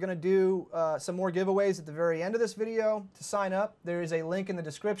reiterate, we're going to do some more giveaways at the very end of this video. To sign up, there is a link in the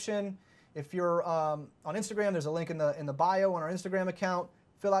description. If you're on Instagram, there's a link in the bio on our Instagram account.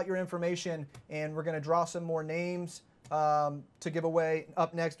 Fill out your information, and we're going to draw some more names to give away.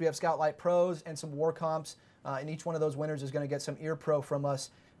 Up next, we have Scout Light Pros and some War Comps, and each one of those winners is going to get some Ear Pro from us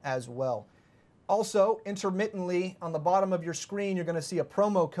as well. Also, intermittently, on the bottom of your screen, you're going to see a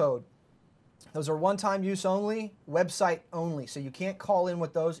promo code. Those are one-time use only, website only, so you can't call in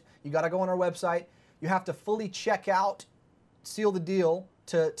with those. You got to go on our website. You have to fully check out, seal the deal,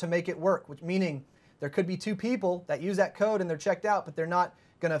 to make it work, which meaning there could be two people that use that code and they're checked out, but they're not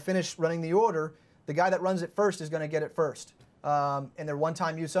going to finish running the order. The guy that runs it first is going to get it first. And they're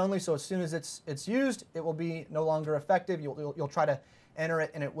one-time use only, so as soon as it's used, it will be no longer effective. You'll try to enter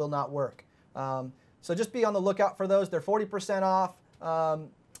it and it will not work. So just be on the lookout for those. They're 40% off,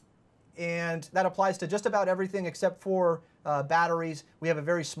 and that applies to just about everything except for batteries. We have a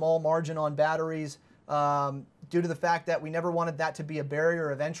very small margin on batteries. Due to the fact that we never wanted that to be a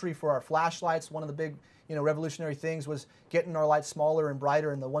barrier of entry for our flashlights. One of the big, revolutionary things was getting our lights smaller and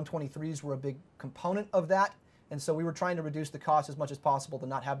brighter, and the 123s were a big component of that. And so we were trying to reduce the cost as much as possible to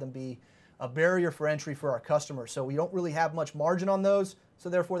not have them be a barrier for entry for our customers. So we don't really have much margin on those, so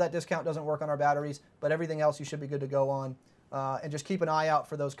therefore that discount doesn't work on our batteries, but everything else you should be good to go on. And just keep an eye out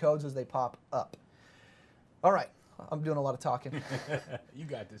for those codes as they pop up. All right. I'm doing a lot of talking. You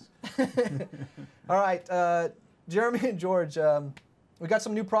got this. All right, Jeremy and George, we got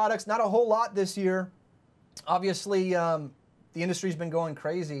some new products. Not a whole lot this year. Obviously, the industry's been going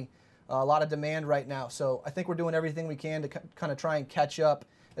crazy. A lot of demand right now. So I think we're doing everything we can to kind of try and catch up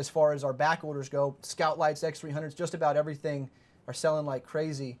as far as our back orders go. Scout Lights, X300s, just about everything are selling like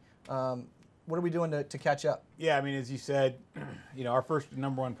crazy. What are we doing to catch up? Yeah, I mean, as you said, our first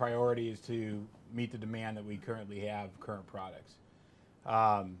number one priority is to meet the demand that we currently have, current products.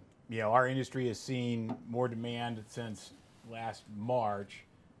 Our industry has seen more demand since last March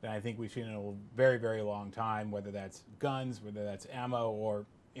than I think we've seen in a very, very long time, whether that's guns, whether that's ammo, or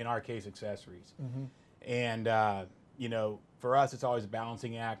in our case, accessories. Mm-hmm. And, you know, for us, it's always a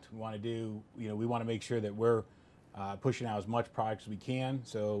balancing act. We want to do, you know, we want to make sure that we're pushing out as much product as we can.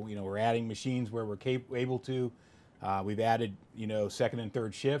 So, you know, we're adding machines where we're able to. We've added, you know, second and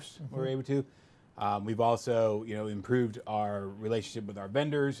third shifts where we're able to. We've also, you know, improved our relationship with our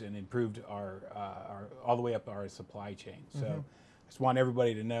vendors and improved our all the way up our supply chain. So I just want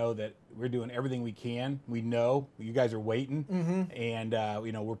everybody to know that we're doing everything we can. We know you guys are waiting, and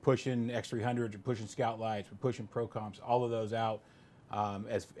you know, we're pushing X300s, we're pushing Scout Lights, we're pushing Pro Comps, all of those out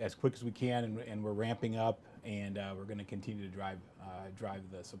as quick as we can, and we're ramping up, and we're going to continue to drive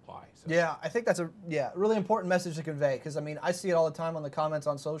the supply. So. Yeah, I think that's a really important message to convey, because I mean, I see it all the time on the comments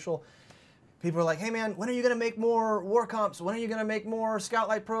on social. People are like, hey man, when are you going to make more War Comps? When are you going to make more Scout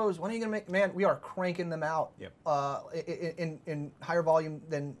Light Pros? When are you going to make, man, we are cranking them out in higher volume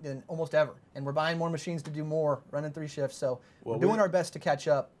than almost ever. And we're buying more machines to do more, running 3 shifts. So we're doing our best to catch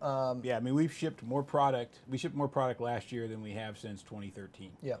up. Yeah, I mean, we've shipped more product. We shipped more product last year than we have since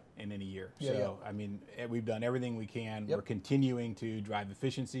 2013 in any year. So, I mean, we've done everything we can. We're continuing to drive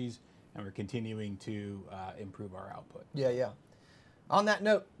efficiencies, and we're continuing to improve our output. On that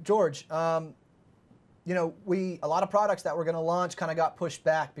note, George, you know, a lot of products that we're going to launch kind of got pushed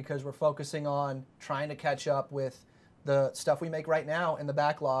back because we're focusing on trying to catch up with the stuff we make right now in the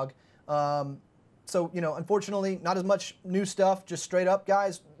backlog. So, you know, unfortunately, not as much new stuff, just straight up,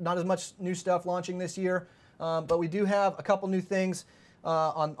 guys, not as much new stuff launching this year. But we do have a couple new things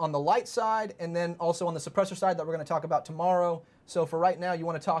on the light side, and then also on the suppressor side that we're going to talk about tomorrow. So for right now, you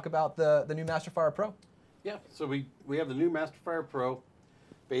want to talk about the new MasterFire Pro? Yeah, so we have the new MasterFire Pro.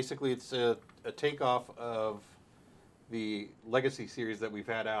 Basically, it's a takeoff of the Legacy series that we've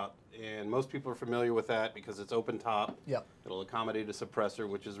had out, and most people are familiar with that because it's open top. It'll accommodate a suppressor,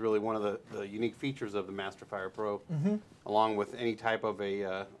 which is really one of the unique features of the MasterFire Pro, along with any type of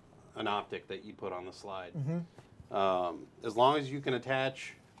an optic that you put on the slide. As long as you can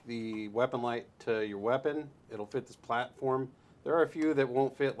attach the weapon light to your weapon, it'll fit this platform. There are a few that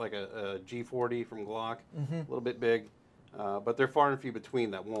won't fit, like a G40 from Glock, a little bit big, but they're far and few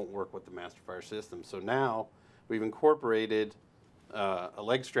between that won't work with the MasterFire system. So now we've incorporated a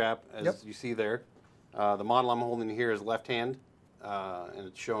leg strap, as you see there. The model I'm holding here is left hand, and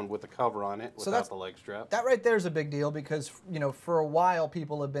it's shown with the cover on it without the leg strap. That right there is a big deal because, you know, for a while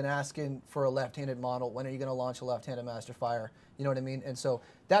people have been asking for a left-handed model. When are you going to launch a left-handed MasterFire? You know what I mean? And so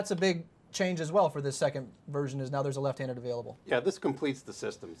that's a big change as well for this second version, is now there's a left-handed available. Yeah, this completes the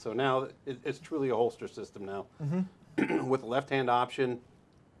system. So now it's truly a holster system now. With a left-hand option,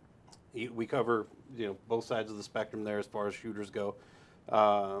 we cover, you know, both sides of the spectrum there as far as shooters go.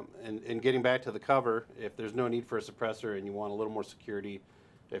 And getting back to the cover, if there's no need for a suppressor and you want a little more security,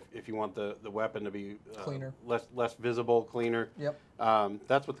 if you want the weapon to be cleaner, less visible, cleaner,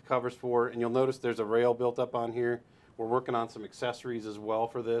 that's what the cover's for. And you'll notice there's a rail built up on here. We're working on some accessories as well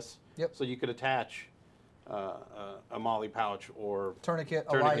for this. So you could attach a molly pouch or tourniquet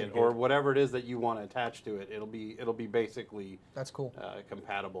or whatever it is that you want to attach to it. It'll be basically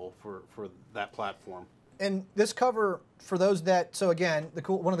compatible for that platform. And this cover, for those that, so again,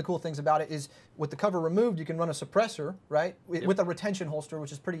 one of the cool things about it is with the cover removed, you can run a suppressor, right? With a retention holster,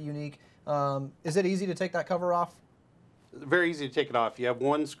 which is pretty unique. Is it easy to take that cover off? Very easy to take it off. You have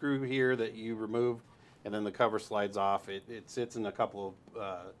one screw here that you remove, and then the cover slides off. It sits in a couple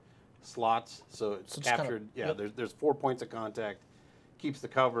of slots, so it's captured. There's 4 points of contact. Keeps the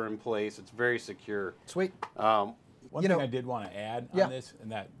cover in place. It's very secure. Sweet. One thing I did want to add on this,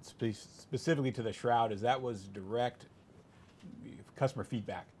 and that specifically to the shroud, is that was direct customer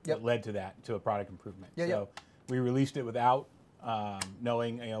feedback that led to that, to a product improvement. So we released it without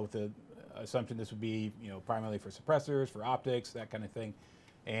knowing, you know, with the assumption this would be, you know, primarily for suppressors, for optics, that kind of thing.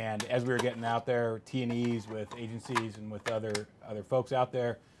 And as we were getting out there, T&Es with agencies and with other folks out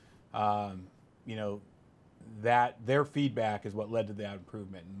there, you know, that their feedback is what led to that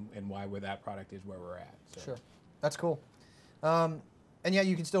improvement and why that product is where we're at. So. Sure, that's cool. And yeah,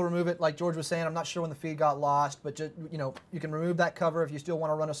 you can still remove it, like George was saying. I'm not sure when the feed got lost, but just, you know, you can remove that cover if you still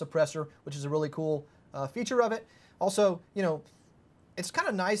want to run a suppressor, which is a really cool feature of it. Also, you know, it's kind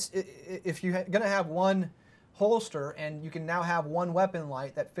of nice if you're going to have one holster and you can now have one weapon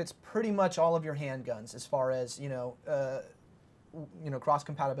light that fits pretty much all of your handguns as far as, you know, cross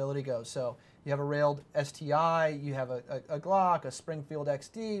compatibility goes. So you have a railed STI, you have a Glock, a Springfield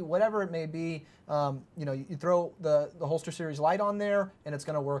XD, whatever it may be. You know, you throw the holster series light on there, and it's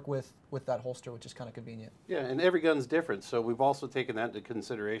going to work with that holster, which is kind of convenient. Yeah, and every gun's different, so we've also taken that into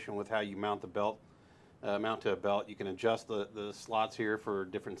consideration with how you mount the belt. Mount to a belt. You can adjust the slots here for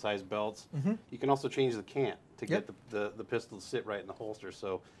different size belts. You can also change the cant to get the pistol to sit right in the holster.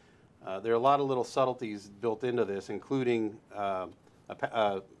 So There are a lot of little subtleties built into this, including a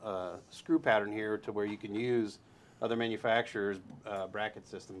screw pattern here to where you can use other manufacturers' bracket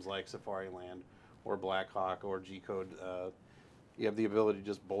systems like Safariland or Blackhawk or G-Code. You have the ability to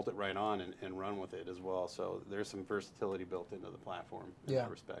just bolt it right on and run with it as well. So there's some versatility built into the platform in that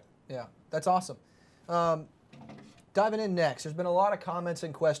respect. Yeah, that's awesome. Diving in next, there's been a lot of comments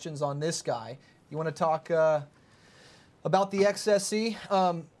and questions on this guy. You want to talk about the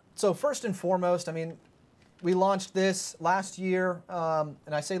XSE? So first and foremost, I mean, we launched this last year, and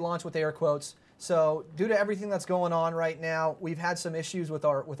I say launch with air quotes. So due to everything that's going on right now, we've had some issues with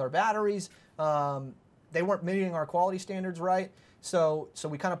our batteries. They weren't meeting our quality standards right. So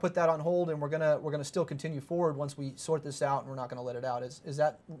we kind of put that on hold, and we're gonna still continue forward once we sort this out, and we're not gonna let it out. Is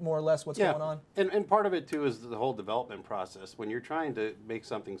that more or less what's going on? And part of it too is the whole development process. When you're trying to make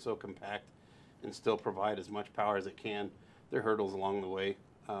something so compact and still provide as much power as it can, there are hurdles along the way,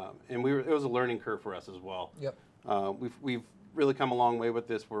 and it was a learning curve for us as well. Yep. We've really come a long way with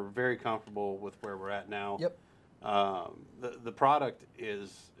this. We're very comfortable with where we're at now. Yep. The product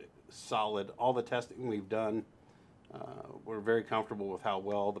is solid. All the testing we've done, we're very comfortable with how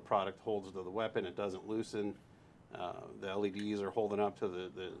well the product holds to the weapon. It doesn't loosen. The LEDs are holding up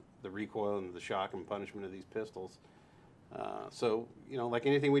to the recoil and the shock and punishment of these pistols. So, you know, like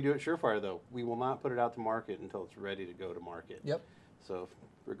anything we do at SureFire, though, we will not put it out to market until it's ready to go to market. Yep. So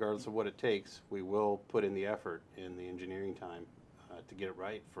regardless of what it takes, we will put in the effort and the engineering time to get it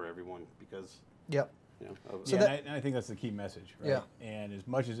right for everyone because, yep. You know, So and I think that's the key message, right? Yeah. And as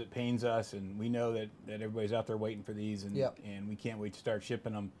much as it pains us, and we know that everybody's out there waiting for these, and and we can't wait to start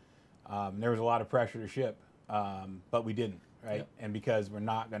shipping them. There was a lot of pressure to ship, but we didn't, right? Yep. And because we're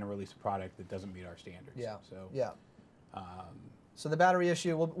not going to release a product that doesn't meet our standards. Yeah. So So the battery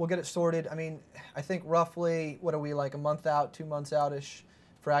issue, we'll get it sorted. I mean, I think roughly, what are we, like a month out, 2 months out-ish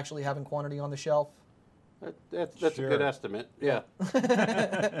for actually having quantity on the shelf? That's a good estimate. Yeah.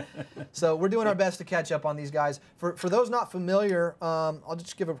 So we're doing our best to catch up on these guys. For those not familiar, I'll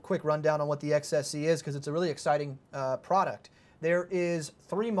just give a quick rundown on what the XSE is because it's a really exciting product. There is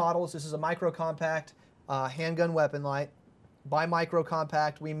 3 models. This is a micro compact handgun weapon light. By micro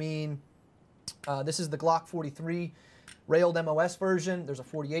compact, we mean this is the Glock 43 railed MOS version. There's a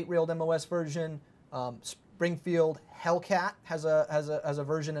 48 railed MOS version. Springfield Hellcat has a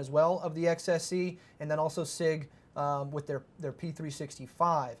version as well of the XSE, and then also SIG with their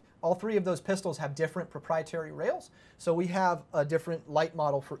P365. All 3 of those pistols have different proprietary rails, so we have a different light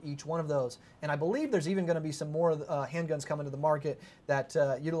model for each one of those. And I believe there's even going to be some more handguns coming to the market that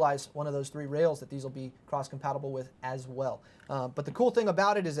utilize one of those 3 rails that these will be cross-compatible with as well. But the cool thing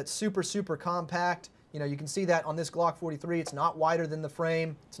about it is it's super, super compact. You know, you can see that on this Glock 43, it's not wider than the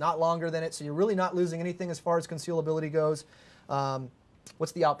frame, it's not longer than it, so you're really not losing anything as far as concealability goes.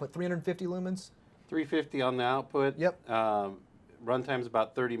 What's the output, 350 lumens? 350 on the output. Yep. Runtime's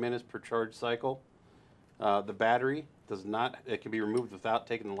about 30 minutes per charge cycle. The battery does not, it can be removed without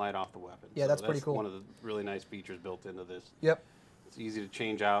taking the light off the weapon. Yeah, so that's pretty cool. One of the really nice features built into this. Yep. It's easy to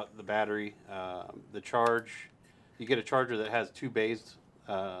change out the battery. The charge, you get a charger that has 2 bays.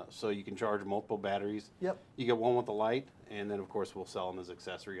 So you can charge multiple batteries. Yep. You get one with the light, and then of course we'll sell them as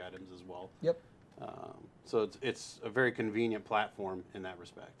accessory items as well. Yep. So it's a very convenient platform in that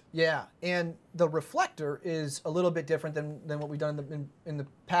respect. Yeah, and the reflector is a little bit different than what we've done in the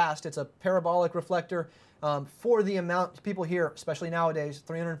past. It's a parabolic reflector. For the amount people here, especially nowadays,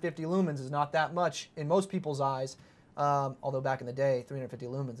 350 lumens is not that much in most people's eyes. Although back in the day, 350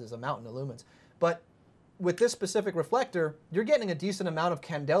 lumens is a mountain of lumens. But with this specific reflector, you're getting a decent amount of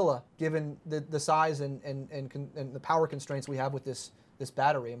candela given the size and the power constraints we have with this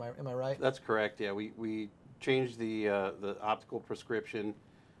battery. Am I right? That's correct. Yeah, we changed the optical prescription.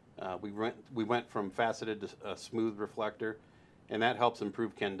 We went from faceted to a smooth reflector, and that helps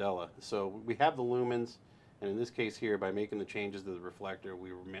improve candela. So we have the lumens, and in this case here, by making the changes to the reflector,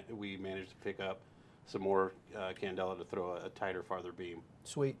 we managed to pick up some more candela to throw a tighter, farther beam.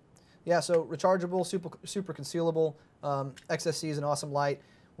 Sweet. Yeah, so rechargeable, super concealable. XSE is an awesome light.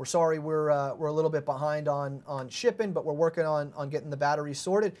 We're sorry we're a little bit behind on shipping, but we're working on getting the batteries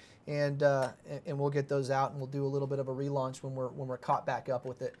sorted, and we'll get those out, and we'll do a little bit of a relaunch when we're caught back up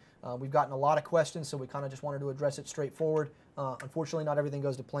with it. We've gotten a lot of questions, so we kind of just wanted to address it straightforward. Unfortunately, not everything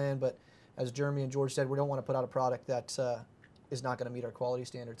goes to plan, but as Jeremy and George said, we don't want to put out a product that is not going to meet our quality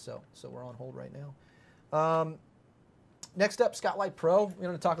standards, so we're on hold right now. Next up, Spotlight Pro. We're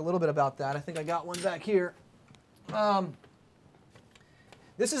going to talk a little bit about that. I think I got one back here.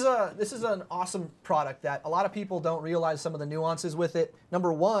 This is an awesome product that a lot of people don't realize some of the nuances with it.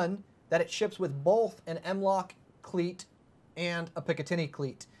 Number one, that it ships with both an M-LOK cleat and a Picatinny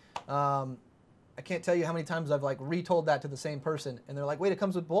cleat. I can't tell you how many times I've like retold that to the same person, and they're like, wait, it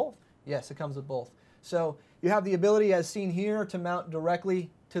comes with both? Yes, it comes with both. So you have the ability, as seen here, to mount directly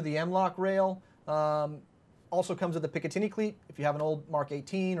to the M-LOK rail. Also comes with a Picatinny cleat if you have an old Mark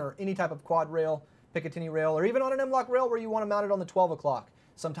 18 or any type of quad rail, Picatinny rail, or even on an M-LOK rail where you want to mount it on the 12 o'clock.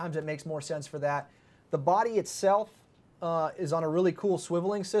 Sometimes it makes more sense for that. The body itself is on a really cool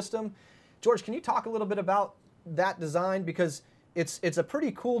swiveling system. George, can you talk a little bit about that design? Because it's a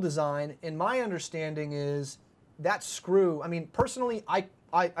pretty cool design, and my understanding is that screw, I mean, personally, I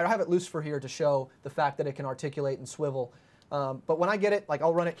have it loose for here to show the fact that it can articulate and swivel. But when I get it, like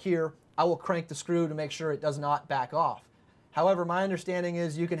I'll run it here, I will crank the screw to make sure it does not back off. However, my understanding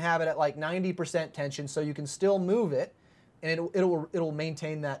is you can have it at like 90% tension, so you can still move it, and it'll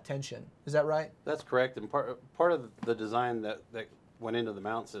maintain that tension. Is that right? That's correct. And part of the design that went into the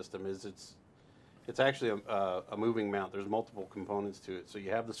mount system is it's actually a moving mount. There's multiple components to it. So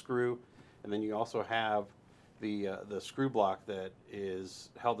you have the screw, and then you also have the screw block that is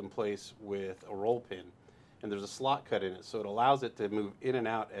held in place with a roll pin. And there's a slot cut in it, so it allows it to move in and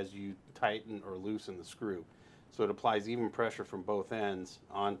out as you tighten or loosen the screw. So it applies even pressure from both ends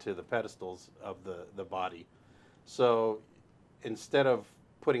onto the pedestals of the body. So instead of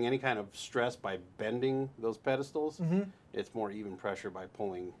putting any kind of stress by bending those pedestals, it's more even pressure by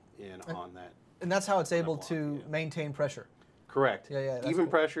pulling in on that. And that's how it's able to maintain pressure. Correct. Yeah, even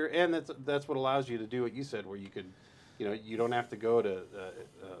pressure, and that's what allows you to do what you said, where you could, you don't have to go to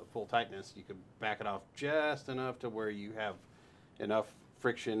full tightness. You could back it off just enough to where you have enough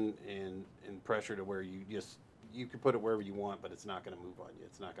friction and pressure to where you can put it wherever you want, but it's not going to move on you.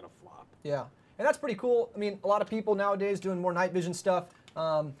 It's not going to flop. Yeah, and that's pretty cool. I mean, a lot of people nowadays doing more night vision stuff.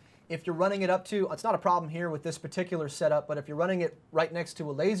 If you're running it up to, it's not a problem here with this particular setup, but if you're running it right next to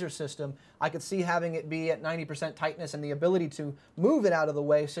a laser system, I could see having it be at 90% tightness and the ability to move it out of the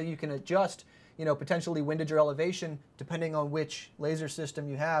way so you can adjust, potentially windage or elevation depending on which laser system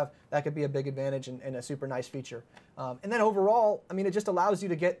you have. That could be a big advantage and a super nice feature. And then overall, I mean, it just allows you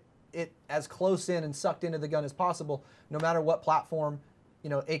to get it as close in and sucked into the gun as possible, no matter what platform,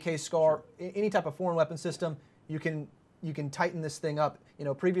 AK SCAR, any type of foreign weapon system, you can tighten this thing up.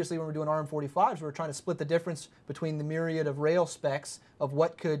 Previously when we were doing RM45s, we were trying to split the difference between the myriad of rail specs of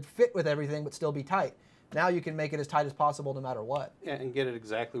what could fit with everything but still be tight. Now you can make it as tight as possible no matter what. Yeah, and get it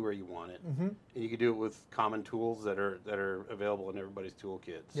exactly where you want it. And you can do it with common tools that are available in everybody's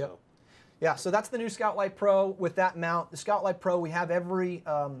toolkit. Yep. So. Yeah, so that's the new Scout Light Pro with that mount. The Scout Light Pro, we have every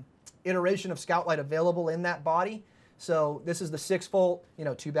iteration of Scout Light available in that body. So this is the 6-volt,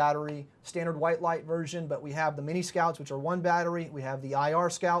 2-battery standard white light version, but we have the mini Scouts, which are 1 battery. We have the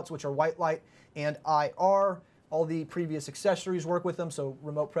IR Scouts, which are white light and IR. All the previous accessories work with them, so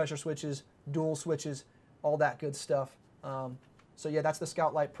remote pressure switches, dual switches, all that good stuff. So yeah, that's the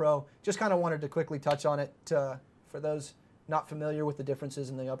Scout Light Pro. Just kind of wanted to quickly touch on it for those not familiar with the differences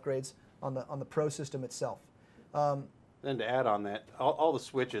and the upgrades on the Pro system itself. Then to add on that, all the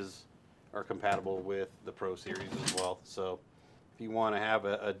switches are compatible with the Pro series as well. So if you want to have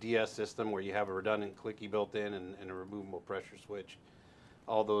a DS system where you have a redundant clicky built in and a removable pressure switch,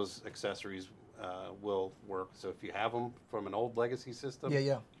 all those accessories will work. So if you have them from an old legacy system,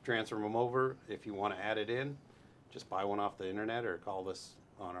 transfer them over. If you want to add it in, just buy one off the internet or call us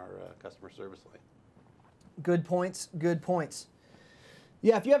on our customer service line. Good points, good points.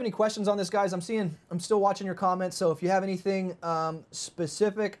 Yeah, if you have any questions on this, guys, I'm still watching your comments, so if you have anything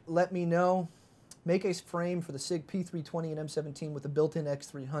specific, let me know. Make a frame for the SIG P320 and M17 with a built-in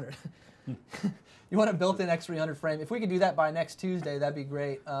X300. You want a built-in X300 frame? If we could do that by next Tuesday, that'd be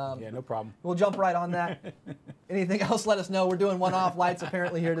great. Yeah, no problem. We'll jump right on that. Anything else, let us know. We're doing one-off lights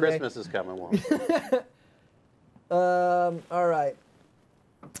apparently here today. Christmas is coming, won't it? All right.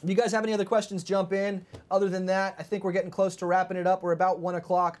 If you guys have any other questions, jump in. Other than that, I think we're getting close to wrapping it up. We're about 1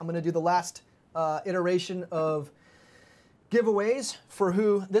 o'clock. I'm going to do the last iteration of giveaways for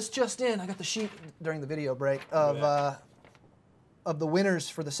who. This just in, I got the sheet during the video break of the winners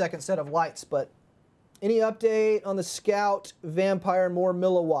for the second set of lights. But any update on the Scout Vampire more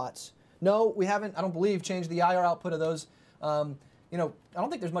milliwatts? No, we haven't, I don't believe, changed the IR output of those. I don't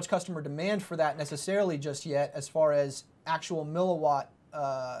think there's much customer demand for that necessarily just yet as far as actual milliwatt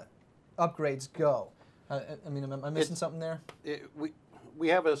upgrades go. I mean, am I missing something there? We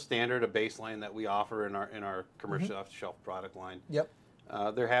have a standard, a baseline that we offer in our commercial off-the-shelf product line. Yep.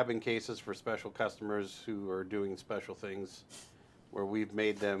 There have been cases for special customers who are doing special things where we've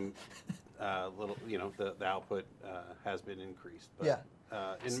made them little, the output has been increased. But,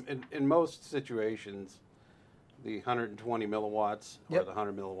 in most situations, the 120 milliwatts or the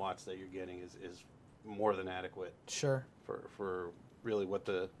 100 milliwatts that you're getting is more than adequate. Sure. For really what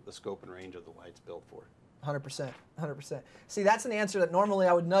the scope and range of the light's built for. 100%, 100%. See, that's an answer that normally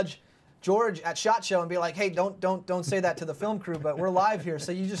I would nudge George at SHOT Show and be like, hey, don't say that to the film crew, but we're live here,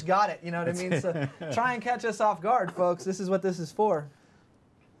 so you just got it, you know what I mean? So try and catch us off guard, folks. This is what this is for.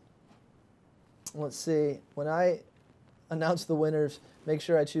 Let's see. When I announce the winners, make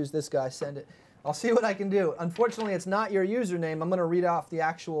sure I choose this guy, send it. I'll see what I can do. Unfortunately, it's not your username. I'm going to read off the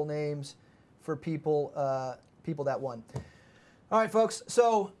actual names for people that won. All right, folks.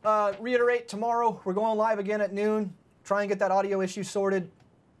 So reiterate, tomorrow we're going live again at noon. Try and get that audio issue sorted.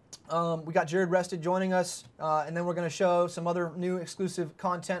 We got Jared Rested joining us, and then we're going to show some other new exclusive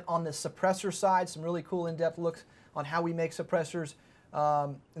content on the suppressor side, some really cool in-depth looks on how we make suppressors.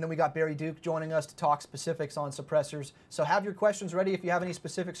 And then we got Barry Duke joining us to talk specifics on suppressors. So have your questions ready if you have any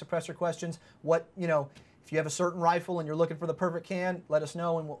specific suppressor questions. If you have a certain rifle and you're looking for the perfect can, let us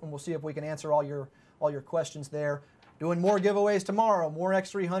know, and we'll see if we can answer all your questions there. Doing more giveaways tomorrow, more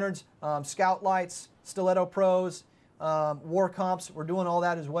X300s, Scout Lights, Stiletto Pros, War Comps. We're doing all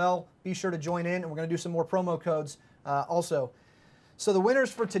that as well. Be sure to join in, and we're going to do some more promo codes also. So the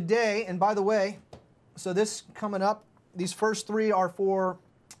winners for today, and by the way, so this coming up, these first three are for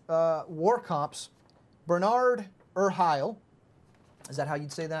War Comps. Bernard Urheil. Is that how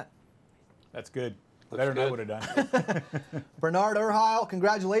you'd say that? That's good. Looks Better than I good. would have done. Bernard Urheil,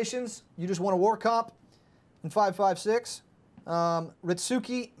 congratulations. You just won a War Comp in 5.56.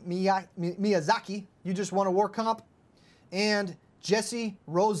 Ritsuki Miyazaki, you just won a War Comp. And Jesse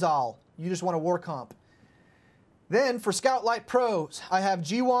Rosal, you just won a War Comp. Then for Scout Light Pros, I have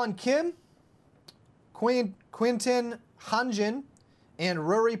Jiwon Kim, Quinton Hanjin, and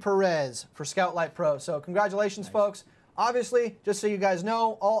Rory Perez for Scout Light Pro. So congratulations, folks. Obviously, just so you guys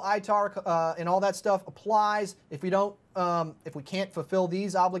know, all ITAR and all that stuff applies. If we can't fulfill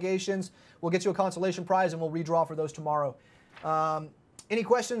these obligations, we'll get you a consolation prize and we'll redraw for those tomorrow. Any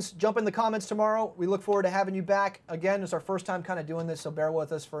questions, jump in the comments tomorrow. We look forward to having you back. Again, it's our first time kind of doing this, so bear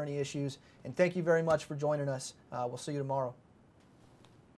with us for any issues. And thank you very much for joining us. We'll see you tomorrow.